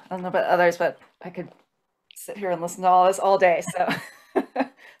 Oh, I don't know about others, but I could sit here and listen to all this all day. So,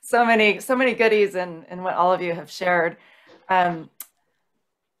 so many goodies in what all of you have shared.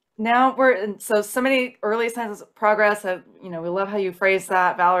 Now we're in, so many early signs of progress. We love how you phrase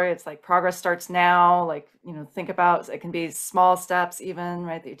that, Valerie. It's like progress starts now. Like, think about, it can be small steps even,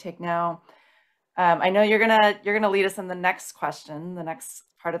 right, that you take now. I know you're gonna lead us in the next question, the next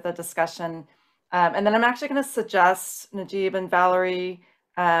part of the discussion, and then I'm actually going to suggest Najeeb and Valerie,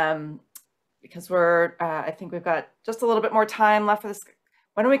 because I think we've got just a little bit more time left for this.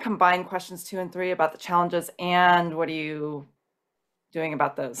 Why don't we combine questions 2 and 3 about the challenges and what are you doing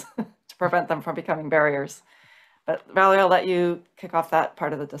about those to prevent them from becoming barriers? But Valerie, I'll let you kick off that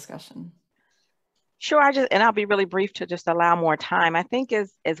part of the discussion. Sure, and I'll be really brief to just allow more time. I think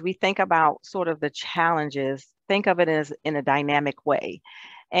as we think about sort of the challenges, think of it as in a dynamic way.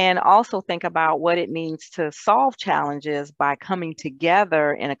 And also think about what it means to solve challenges by coming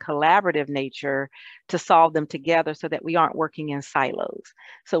together in a collaborative nature to solve them together so that we aren't working in silos.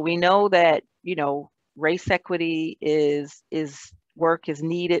 So we know that, race equity work is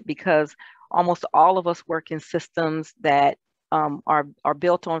needed because almost all of us work in systems that are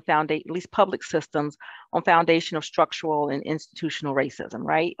built on at least public systems, on foundation of structural and institutional racism,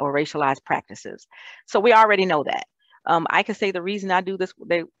 right? Or racialized practices. So we already know that. I can say the reason I do this,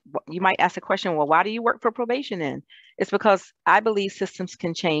 you might ask the question, well, why do you work for probation then? It's because I believe systems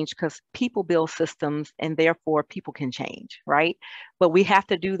can change because people build systems and therefore people can change, right? But we have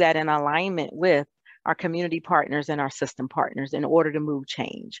to do that in alignment with our community partners and our system partners in order to move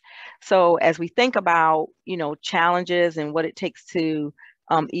change. So as we think about, challenges and what it takes to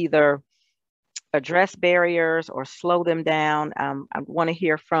either address barriers or slow them down, I want to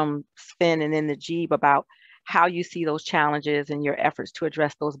hear from Sven and then Najeeb about how you see those challenges and your efforts to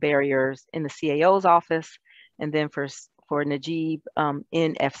address those barriers in the CAO's office, and then for Najeeb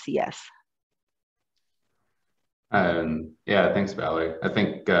in FCS. Yeah, thanks, Valerie. I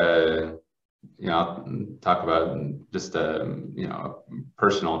think, I'll talk about just a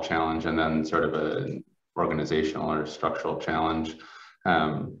personal challenge and then sort of an organizational or structural challenge.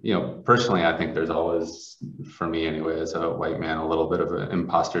 Personally, I think there's always, for me anyway, as a white man, a little bit of an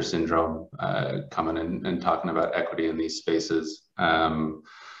imposter syndrome coming in and talking about equity in these spaces. And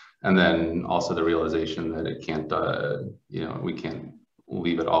then also the realization that it can't, we can't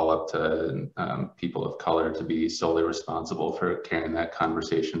leave it all up to people of color to be solely responsible for carrying that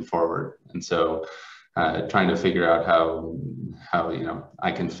conversation forward. And so trying to figure out how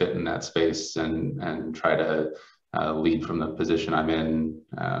I can fit in that space and try to lead from the position I'm in.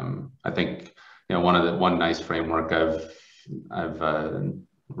 I think one nice framework I've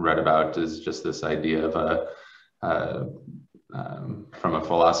read about is just this idea of from a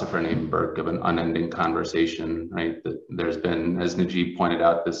philosopher named Burke of an unending conversation, right? That there's been, as Najeeb pointed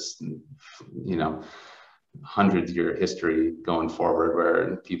out, this 100-year history going forward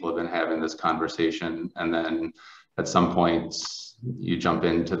where people have been having this conversation, and then at some point you jump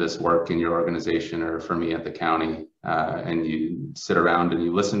into this work in your organization, or for me at the county, and you sit around and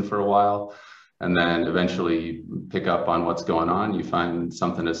you listen for a while, and then eventually you pick up on what's going on, you find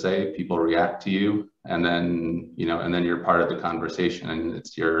something to say, people react to you, and then you're part of the conversation, and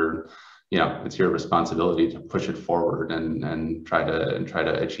it's your responsibility to push it forward and try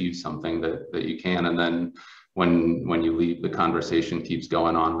to achieve something that you can. And then when you leave, the conversation keeps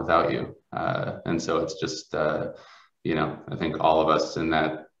going on without you. And so it's just I think all of us in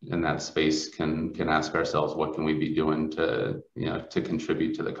that space can ask ourselves, what can we be doing to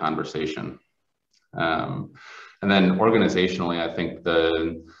contribute to the conversation? And then organizationally, I think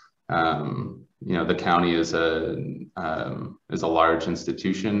the county is a large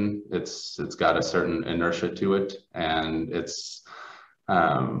institution. It's got a certain inertia to it, and it's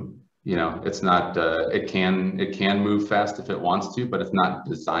not. It can move fast if it wants to, but it's not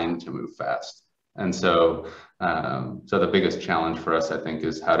designed to move fast. And so the biggest challenge for us, I think,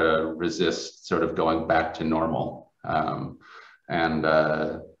 is how to resist sort of going back to normal. I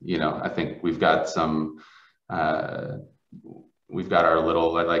think we've got our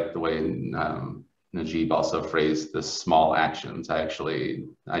little, I like the way Najeeb also phrased the small actions. I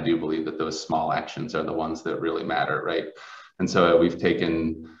do believe that those small actions are the ones that really matter, right? And so we've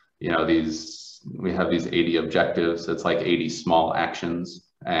taken, we have these 80 objectives. It's like 80 small actions.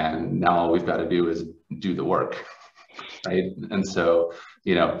 And now all we've got to do is do the work, right? And so,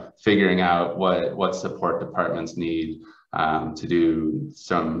 figuring out what support departments need, to do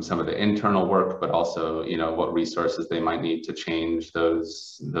some of the internal work, but also, what resources they might need to change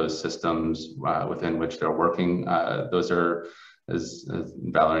those systems within which they're working. Those are, as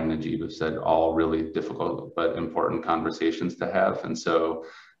Valerie and Najeeb have said, all really difficult but important conversations to have. And so,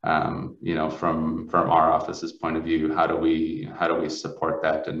 from our office's point of view, how do we support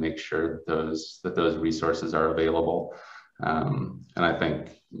that and make sure that those resources are available? And I think,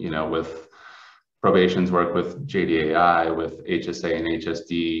 with Probation's work with JDAI, with HSA and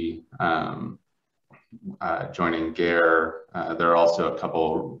HSD, joining GARE, there are also a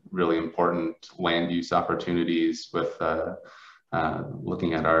couple really important land use opportunities with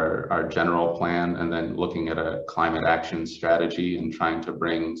looking at our general plan, and then looking at a climate action strategy and trying to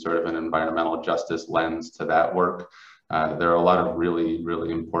bring sort of an environmental justice lens to that work. There are a lot of really,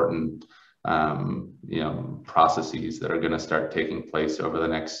 really important processes that are going to start taking place over the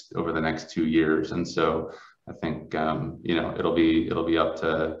next 2 years. And so I think, it'll be up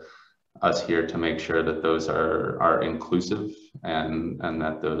to us here to make sure that those are inclusive and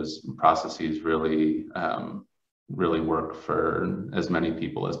that those processes really work for as many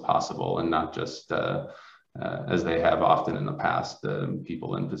people as possible, and not just as they have often in the past,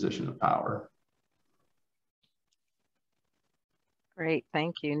 people in position of power. Great,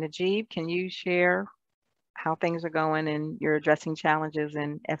 thank you. Najeeb, can you share how things are going and you're addressing challenges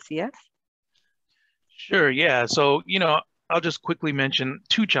in FCS? Sure, yeah. So, I'll just quickly mention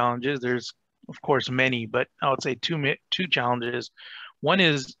two challenges. There's, of course, many, but I would say two challenges. One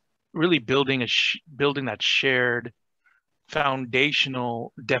is really building that shared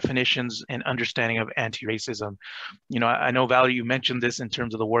foundational definitions and understanding of anti-racism. I know, Valerie, you mentioned this in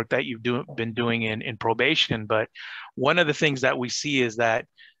terms of the work that you've been doing in probation, but one of the things that we see is that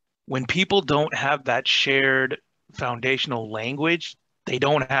when people don't have that shared foundational language, they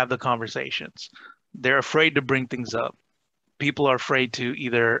don't have the conversations. They're afraid to bring things up. People are afraid to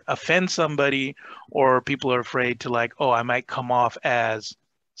either offend somebody, or people are afraid to, like, oh, I might come off as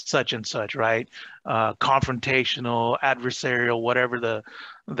such and such, right? Confrontational, adversarial, whatever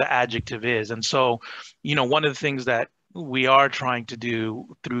the adjective is. And so, one of the things that we are trying to do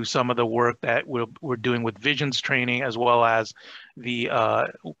through some of the work that we're doing with visions training, as well as the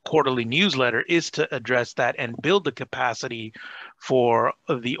quarterly newsletter, is to address that and build the capacity for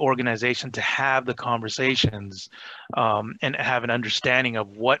the organization to have the conversations and have an understanding of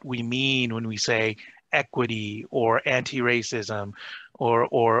what we mean when we say equity or anti-racism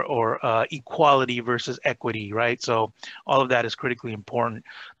or equality versus equity, right? So all of that is critically important.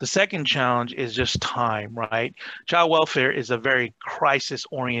 The second challenge is just time, right? Child welfare is a very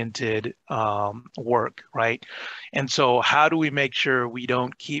crisis-oriented work, right? And so how do we make sure we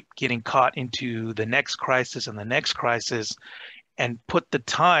don't keep getting caught into the next crisis and the next crisis, and put the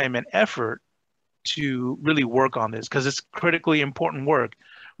time and effort to really work on this? Because it's critically important work,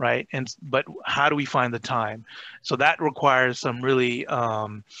 right? But how do we find the time? So that requires some really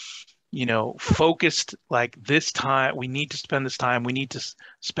focused, like, this time, we need to spend this time, we need to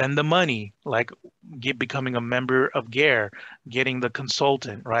spend the money, like becoming a member of GARE, getting the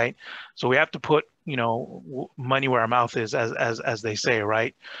consultant, right? So we have to put money where our mouth is, as they say,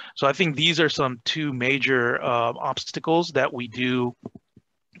 right? So I think these are some two major obstacles that we do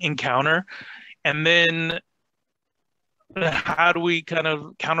encounter. And then how do we kind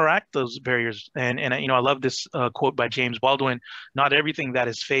of counteract those barriers? And I love this quote by James Baldwin: "Not everything that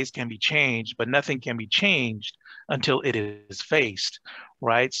is faced can be changed, but nothing can be changed until it is faced,"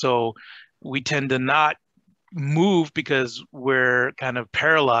 right? So we tend to not move because we're kind of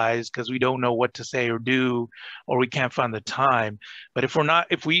paralyzed, because we don't know what to say or do, or we can't find the time. But if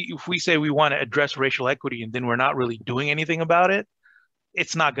we say we want to address racial equity and then we're not really doing anything about it,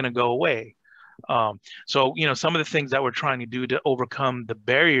 it's not going to go away. So some of the things that we're trying to do to overcome the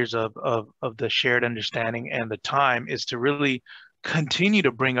barriers of the shared understanding and the time is to really continue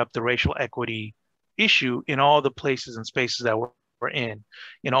to bring up the racial equity issue in all the places and spaces that we're in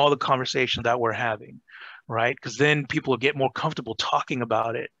all the conversations that we're having, right? Because then people will get more comfortable talking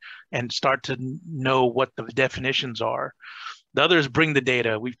about it and start to know what the definitions are. The other is bring the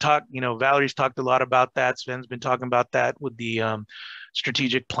data. We've talked, Valerie's talked a lot about that. Sven's been talking about that with the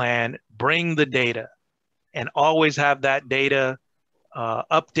strategic plan. Bring the data, and always have that data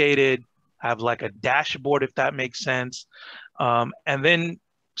updated, have like a dashboard, if that makes sense. And then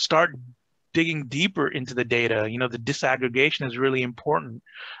start digging deeper into the data. The disaggregation is really important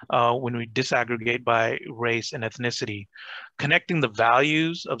when we disaggregate by race and ethnicity. Connecting the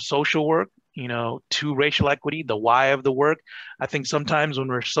values of social work to racial equity, the why of the work. I think sometimes when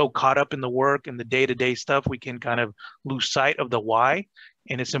we're so caught up in the work and the day-to-day stuff, we can kind of lose sight of the why.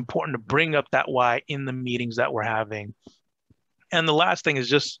 And it's important to bring up that why in the meetings that we're having. And the last thing is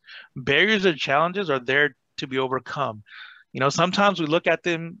just barriers and challenges are there to be overcome. Sometimes we look at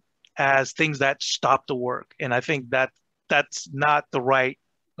them as things that stop the work. And I think that that's not the right,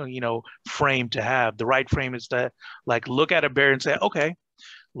 frame to have. The right frame is to look at a barrier and say, okay,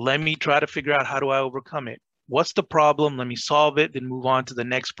 let me try to figure out, how do I overcome it? What's the problem? Let me solve it, then move on to the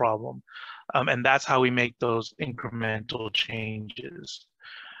next problem. And that's how we make those incremental changes.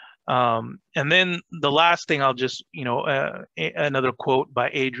 And then the last thing, I'll just, another quote by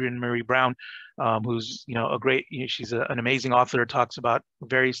Adrienne Maree Brown, who's, a great, she's an amazing author, talks about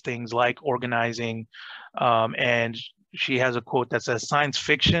various things like organizing. And she has a quote that says, "Science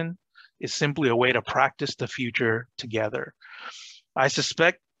fiction is simply a way to practice the future together." I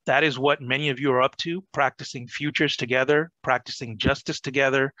suspect that is what many of you are up to, practicing futures together, practicing justice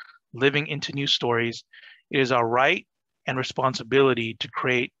together, living into new stories. It is our right and responsibility to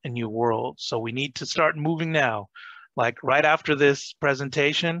create a new world. So we need to start moving now. Like right after this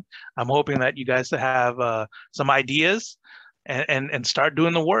presentation, I'm hoping that you guys have some ideas and start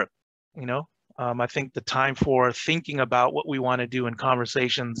doing the work. I think the time for thinking about what we want to do in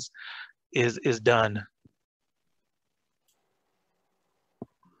conversations is done.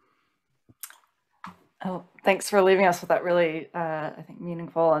 Oh, thanks for leaving us with that really, I think,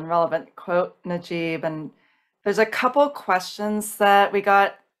 meaningful and relevant quote, Najeeb. And there's a couple questions that we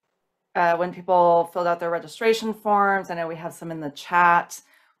got when people filled out their registration forms. I know we have some in the chat.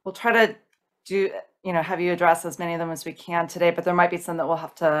 We'll try to have you address as many of them as we can today, but there might be some that we'll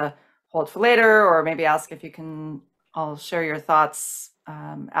have to hold for later, or maybe ask if you can I'll share your thoughts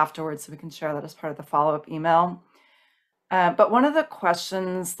afterwards so we can share that as part of the follow-up email. But one of the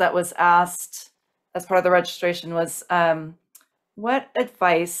questions that was asked as part of the registration was, what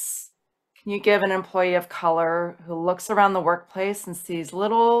advice can you give an employee of color who looks around the workplace and sees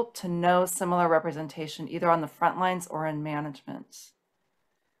little to no similar representation, either on the front lines or in management?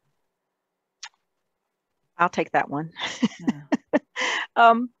 I'll take that one.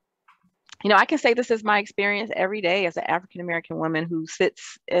 Yeah. You know, I can say this is my experience every day as an African-American woman who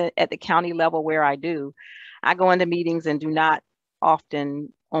sits at the county level where I do. I go into meetings and do not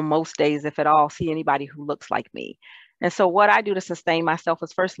often, on most days, if at all, see anybody who looks like me. And so what I do to sustain myself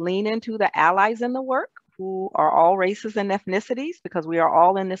is first lean into the allies in the work who are all races and ethnicities, because we are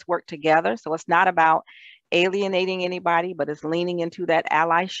all in this work together. So it's not about alienating anybody, but it's leaning into that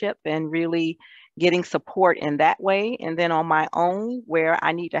allyship and really getting support in that way. And then on my own, where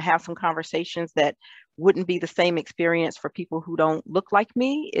I need to have some conversations that wouldn't be the same experience for people who don't look like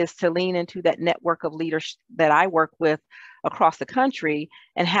me, is to lean into that network of leaders that I work with across the country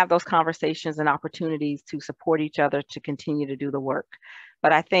and have those conversations and opportunities to support each other to continue to do the work.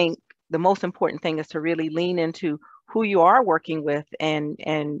 But I think the most important thing is to really lean into who you are working with and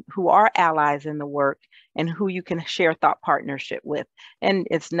who are allies in the work and who you can share thought partnership with. And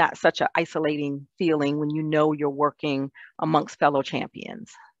it's not such an isolating feeling when you know you're working amongst fellow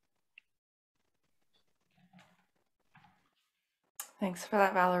champions. Thanks for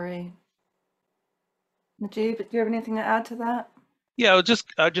that, Valerie. Najeeb, do you have anything to add to that? Yeah, I'll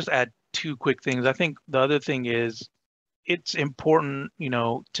just add two quick things. I think the other thing is it's important, you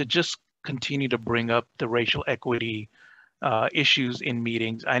know, to just continue to bring up the racial equity issues in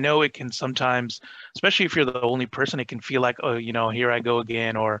meetings. I know it can sometimes, especially if you're the only person, it can feel like, oh, you know, here I go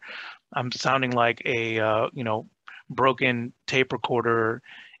again, or I'm sounding like a, you know, broken tape recorder.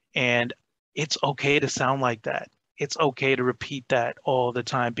 And it's okay to sound like that. It's okay to repeat that all the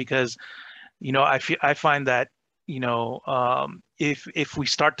time, because, you know, I find that, you know, if we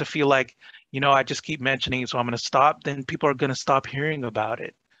start to feel like, you know, I just keep mentioning it, so I'm going to stop, then people are going to stop hearing about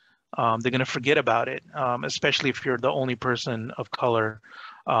it. They're going to forget about it, especially if you're the only person of color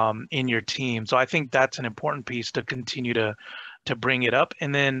in your team. So I think that's an important piece to continue to bring it up.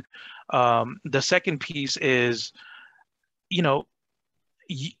 And then the second piece is, you know,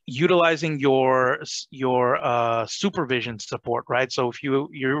 utilizing your supervision support, right? So if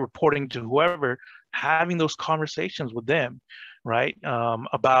you're reporting to whoever, having those conversations with them, right?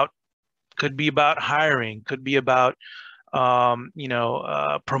 Could be about hiring, could be about you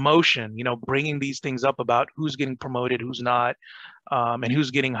know, promotion, you know, bringing these things up about who's getting promoted, who's not, and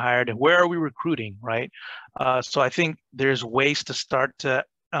who's getting hired, and where are we recruiting, right? So I think there's ways to start to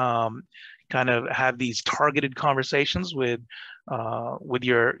kind of have these targeted conversations with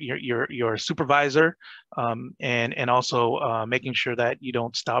your supervisor, and also making sure that you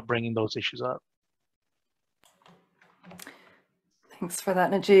don't stop bringing those issues up. Thanks for that,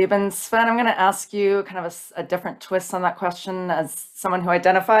 Najeeb. And Sven, I'm going to ask you kind of a different twist on that question as someone who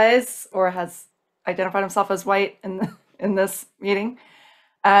identifies or has identified himself as white in this meeting.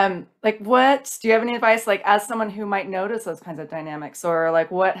 Like, what do you have any advice, like, as someone who might notice those kinds of dynamics, or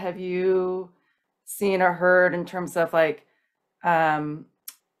like, what have you seen or heard in terms of like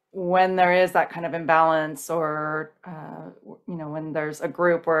when there is that kind of imbalance, or you know, when there's a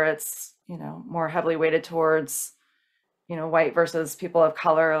group where it's, you know, more heavily weighted towards, you know, white versus people of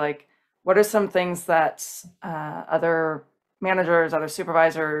color? Like, what are some things that other managers, other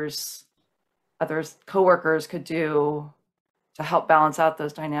supervisors, other coworkers could do to help balance out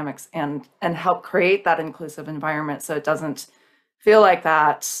those dynamics and help create that inclusive environment, so it doesn't feel like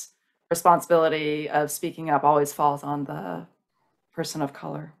that responsibility of speaking up always falls on the person of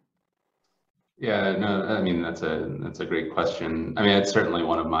color? Yeah, no, I mean, that's a great question. I mean, it's certainly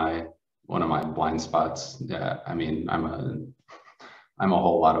one of my blind spots. Yeah, I mean, I'm a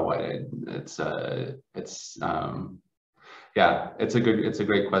whole lot of white. Yeah, it's a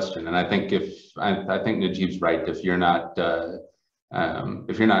great question. And I think I think Najeeb's right. If you're not,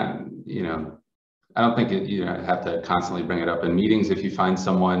 you know, I don't think you have to constantly bring it up in meetings. If you find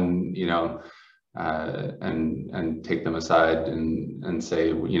someone, you know, and take them aside and say,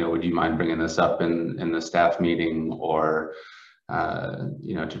 you know, would you mind bringing this up in the staff meeting, or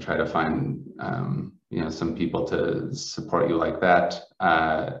you know, to try to find you know, some people to support you like that.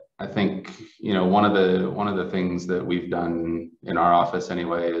 I think, you know, one of the things that we've done in our office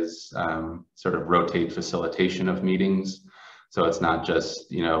anyway is sort of rotate facilitation of meetings. So it's not just,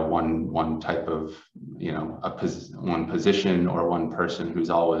 you know, one type of, you know, one position or one person who's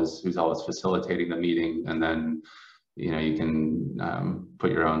always facilitating the meeting, and then, you know, you can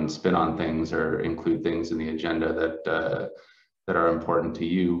put your own spin on things or include things in the agenda that are important to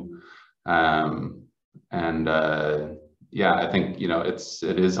you. Yeah, I think, you know, it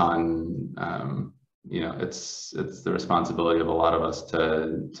is on, you know, it's the responsibility of a lot of us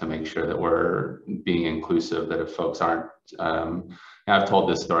to make sure that we're being inclusive, that if folks aren't, I've told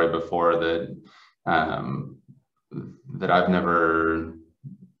this story before that I've never,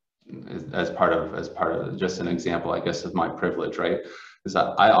 as part of just an example, I guess, of my privilege, right, is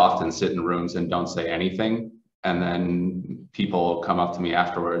that I often sit in rooms and don't say anything. And then people come up to me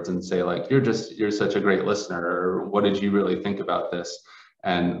afterwards and say, like, you're such a great listener, or what did you really think about this?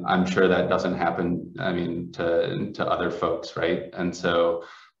 And I'm sure that doesn't happen, I mean, to other folks, right? And so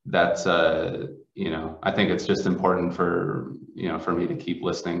that's, you know, I think it's just important for, you know, for me to keep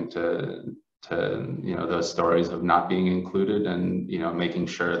listening to, you know, those stories of not being included, and, you know, making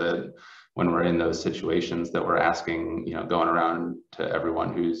sure that when we're in those situations that we're asking, you know, going around to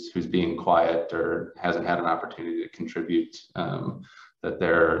everyone who's being quiet or hasn't had an opportunity to contribute, that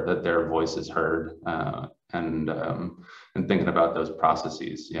their voice is heard, and thinking about those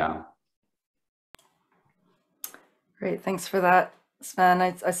processes. Yeah. Great, thanks for that, Sven.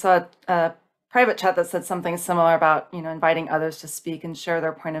 I saw a private chat that said something similar about, you know, inviting others to speak and share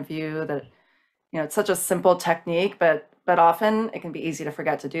their point of view. That, you know, it's such a simple technique, but often it can be easy to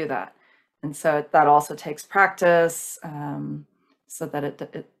forget to do that. And so that also takes practice, so that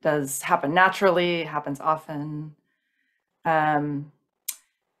it does happen naturally, happens often. And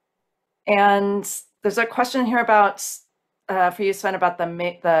there's a question here about, for you, Sven, about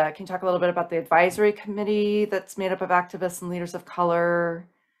can you talk a little bit about the advisory committee that's made up of activists and leaders of color,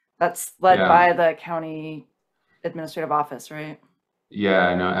 that's led by the county administrative office, right?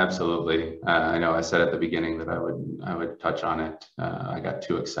 Yeah, no, absolutely. I know I said at the beginning that I would touch on it. I got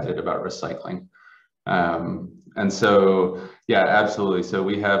too excited about recycling. And so, yeah, absolutely. So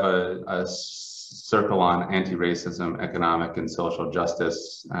we have a circle on anti-racism, economic and social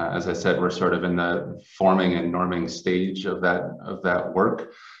justice. As I said, we're sort of in the forming and norming stage of that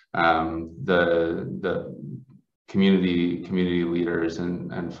work. The community leaders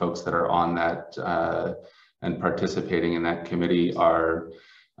and folks that are on that and participating in that committee are,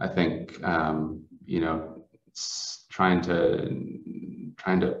 I think, you know, trying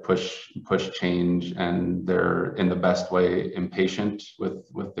to push change, and they're in the best way impatient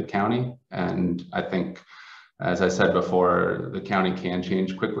with the county. And I think, as I said before, the county can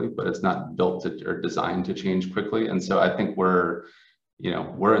change quickly, but it's not built or designed to change quickly. And so I think we're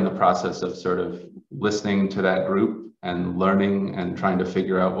in the process of sort of listening to that group and learning and trying to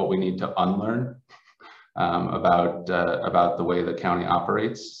figure out what we need to unlearn about the way the county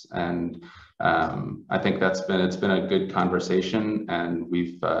operates. And I think it's been a good conversation, and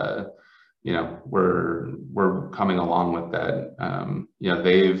we've you know, we're coming along with that. You know,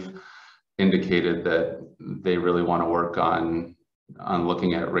 they've indicated that they really want to work on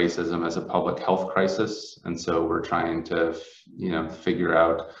looking at racism as a public health crisis, and so we're trying to, you know, figure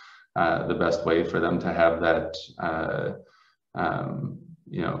out the best way for them to have that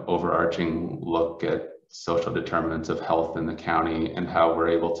you know, overarching look at social determinants of health in the county and how we're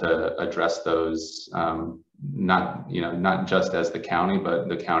able to address those, not just as the county, but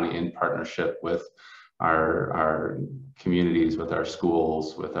the county in partnership with our communities, with our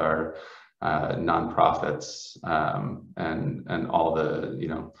schools, with our nonprofits, and all the, you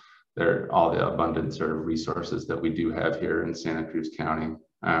know, all the abundant sort of resources that we do have here in Santa Cruz County.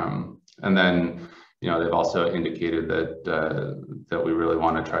 And then, you know, they've also indicated that we really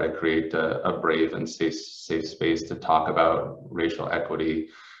want to try to create a brave and safe space to talk about racial equity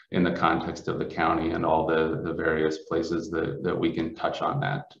in the context of the county and all the various places that we can touch on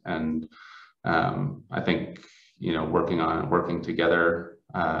that. And I think, you know, working together,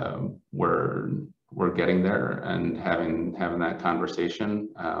 we're getting there and having that conversation.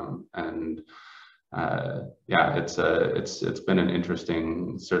 Yeah, it's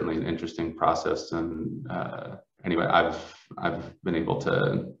been certainly an interesting process. And anyway, I've been able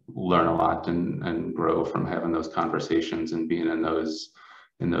to learn a lot and grow from having those conversations and being in those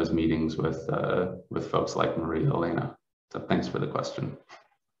meetings with folks like Maria Elena. So thanks for the question.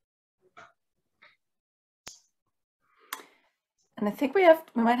 And I think we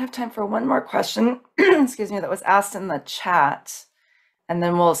might have time for one more question, excuse me, that was asked in the chat. And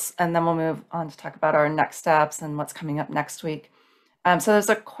then we'll move on to talk about our next steps and what's coming up next week. So there's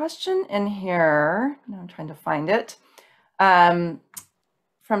a question in here. Now I'm trying to find it,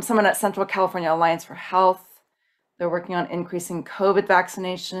 from someone at Central California Alliance for Health. They're working on increasing COVID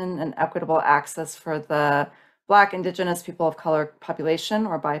vaccination and equitable access for the Black, Indigenous, people of color population,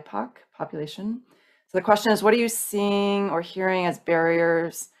 or BIPOC population. So the question is, what are you seeing or hearing as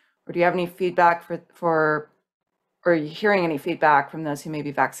barriers, or do you have any feedback or are you hearing any feedback from those who may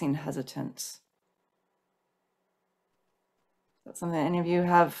be vaccine hesitant? Is that something that any of you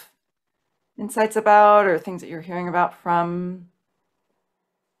have insights about, or things that you're hearing about from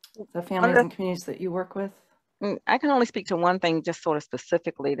the families and communities that you work with? I can only speak to one thing just sort of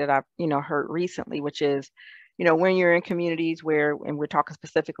specifically that I've, heard recently, which is, when you're in communities where, and we're talking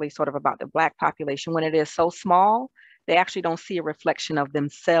specifically sort of about the Black population, when it is so small, they actually don't see a reflection of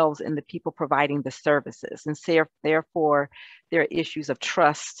themselves in the people providing the services. And so, therefore, there are issues of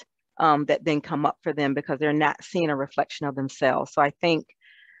trust that then come up for them because they're not seeing a reflection of themselves. So I think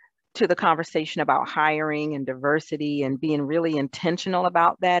to the conversation about hiring and diversity and being really intentional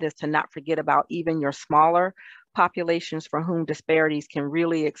about that is to not forget about even your smaller populations for whom disparities can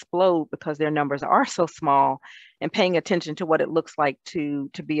really explode because their numbers are so small, and paying attention to what it looks like to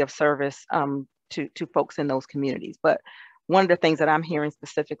be of service to folks in those communities. But one of the things that I'm hearing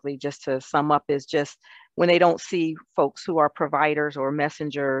specifically, just to sum up, is just when they don't see folks who are providers or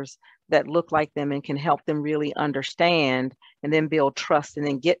messengers that look like them and can help them really understand and then build trust and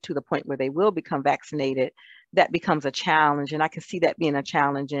then get to the point where they will become vaccinated, that becomes a challenge. And I can see that being a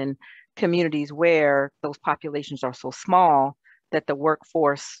challenge in communities where those populations are so small that the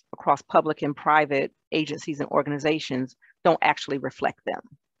workforce across public and private agencies and organizations don't actually reflect them.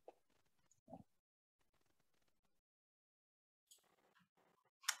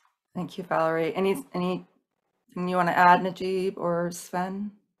 Thank you, Valerie. Anything you want to add, Najeeb or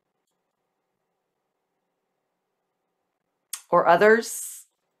Sven? Or others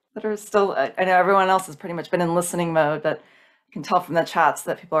that are still, I know everyone else has pretty much been in listening mode, but I can tell from the chats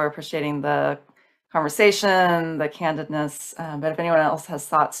that people are appreciating the conversation, the candidness. But if anyone else has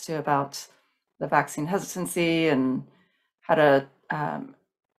thoughts too about the vaccine hesitancy and how to,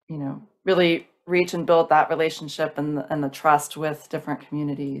 really reach and build that relationship and the trust with different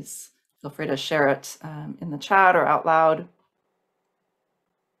communities, feel free to share it in the chat or out loud.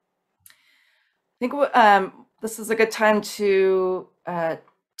 I think this is a good time to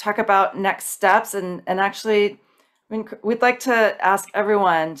talk about next steps, and actually, we'd like to ask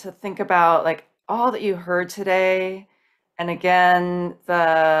everyone to think about like all that you heard today, and again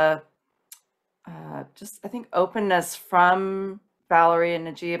the just I think openness from Valerie and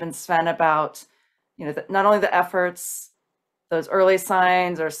Najeeb and Sven about not only the efforts, those early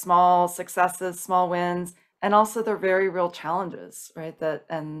signs or small successes, small wins, and also the very real challenges, right?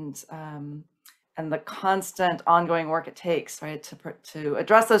 And the constant ongoing work it takes, right, to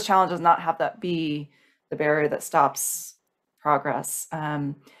address those challenges, not have that be the barrier that stops progress.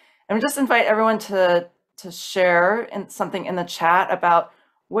 And we just invite everyone to share something in the chat about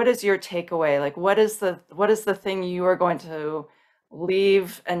what is your takeaway, like what is the thing you are going to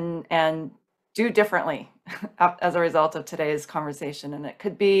leave and do differently as a result of today's conversation. And it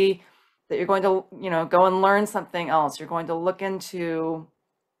could be that you're going to go and learn something else. You're going to look into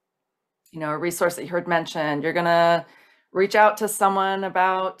a resource that you heard mentioned. You're going to reach out to someone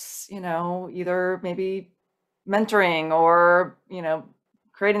about, either maybe mentoring or,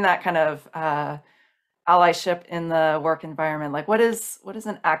 creating that kind of allyship in the work environment. Like what is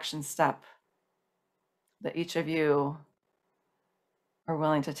an action step that each of you are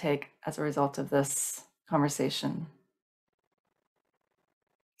willing to take as a result of this conversation? I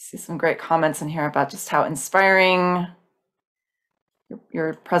see some great comments in here about just how inspiring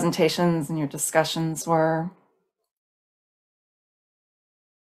your presentations and your discussions were.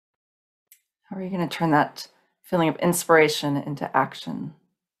 How are you going to turn that feeling of inspiration into action?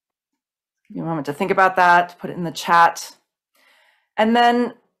 Give you a moment to think about that, put it in the chat. And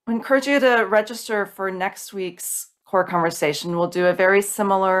then I encourage you to register for next week's core conversation. We'll do a very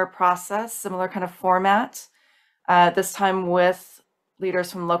similar process, similar kind of format, this time with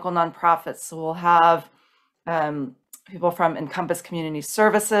leaders from local nonprofits. So we'll have people from Encompass Community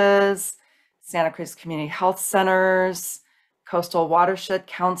Services, Santa Cruz Community Health Centers, Coastal Watershed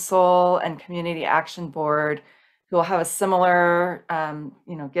Council, and Community Action Board, who will have a similar,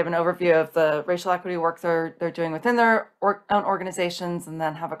 give an overview of the racial equity work they're doing within their own organizations, and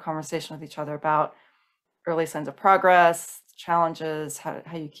then have a conversation with each other about early signs of progress, challenges, how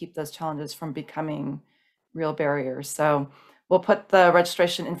you keep those challenges from becoming real barriers. So we'll put the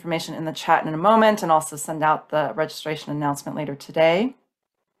registration information in the chat in a moment and also send out the registration announcement later today.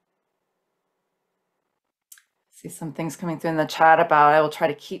 See some things coming through in the chat about I will try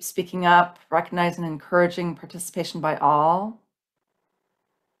to keep speaking up, recognizing and encouraging participation by all.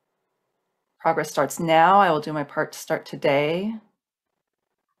 Progress starts now. I will do my part to start today.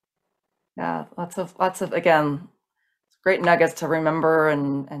 Yeah, lots of again, great nuggets to remember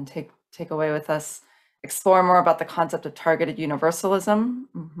and take away with us. explore more about the concept of targeted universalism.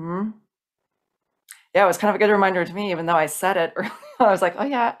 Yeah, it was kind of a good reminder to me, even though I said it earlier. I was like, oh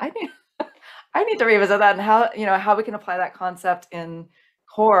yeah, I need to revisit that, and how, you know, how we can apply that concept in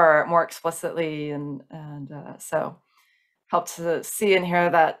core more explicitly, and so help to see and hear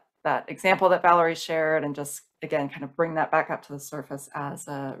that example that Valerie shared, and just again kind of bring that back up to the surface as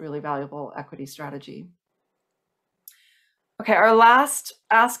a really valuable equity strategy. Okay, our last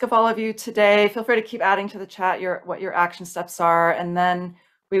ask of all of you today, feel free to keep adding to the chat what your action steps are, and then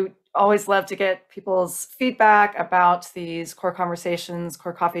we always love to get people's feedback about these core conversations,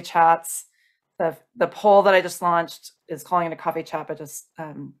 core coffee chats. The poll that I just launched is calling it a coffee chat, but just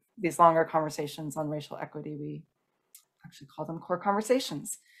these longer conversations on racial equity, we actually call them core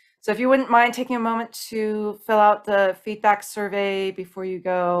conversations. So if you wouldn't mind taking a moment to fill out the feedback survey before you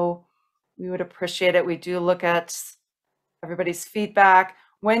go, we would appreciate it. We do look at everybody's feedback.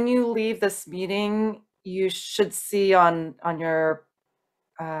 When you leave this meeting, you should see on your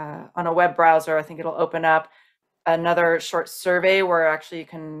on a web browser, I think it'll open up another short survey where actually you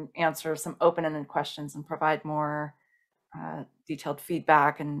can answer some open-ended questions and provide more detailed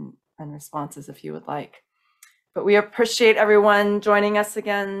feedback and responses if you would like. But we appreciate everyone joining us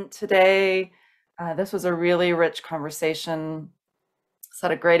again today. This was a really rich conversation.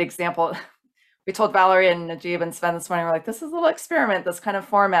 Set a great example. We told Valerie and Najeeb and Sven this morning, we're like, this is a little experiment, this kind of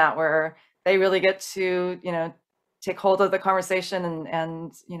format where they really get to, you know, take hold of the conversation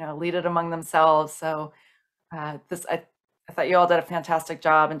and you know, lead it among themselves. So I thought you all did a fantastic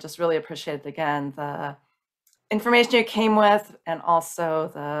job, and just really appreciated again the information you came with, and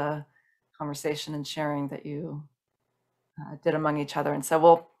also the conversation and sharing that you did among each other. And so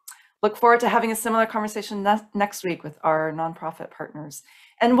we'll look forward to having a similar conversation next week with our nonprofit partners.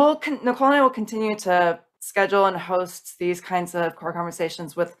 And Nicole and I will continue to schedule and host these kinds of core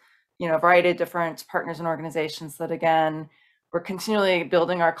conversations with, you know, a variety of different partners and organizations that, again, we're continually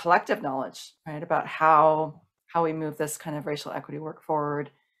building our collective knowledge, right, about how we move this kind of racial equity work forward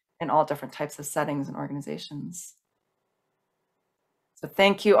in all different types of settings and organizations. So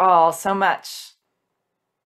thank you all so much.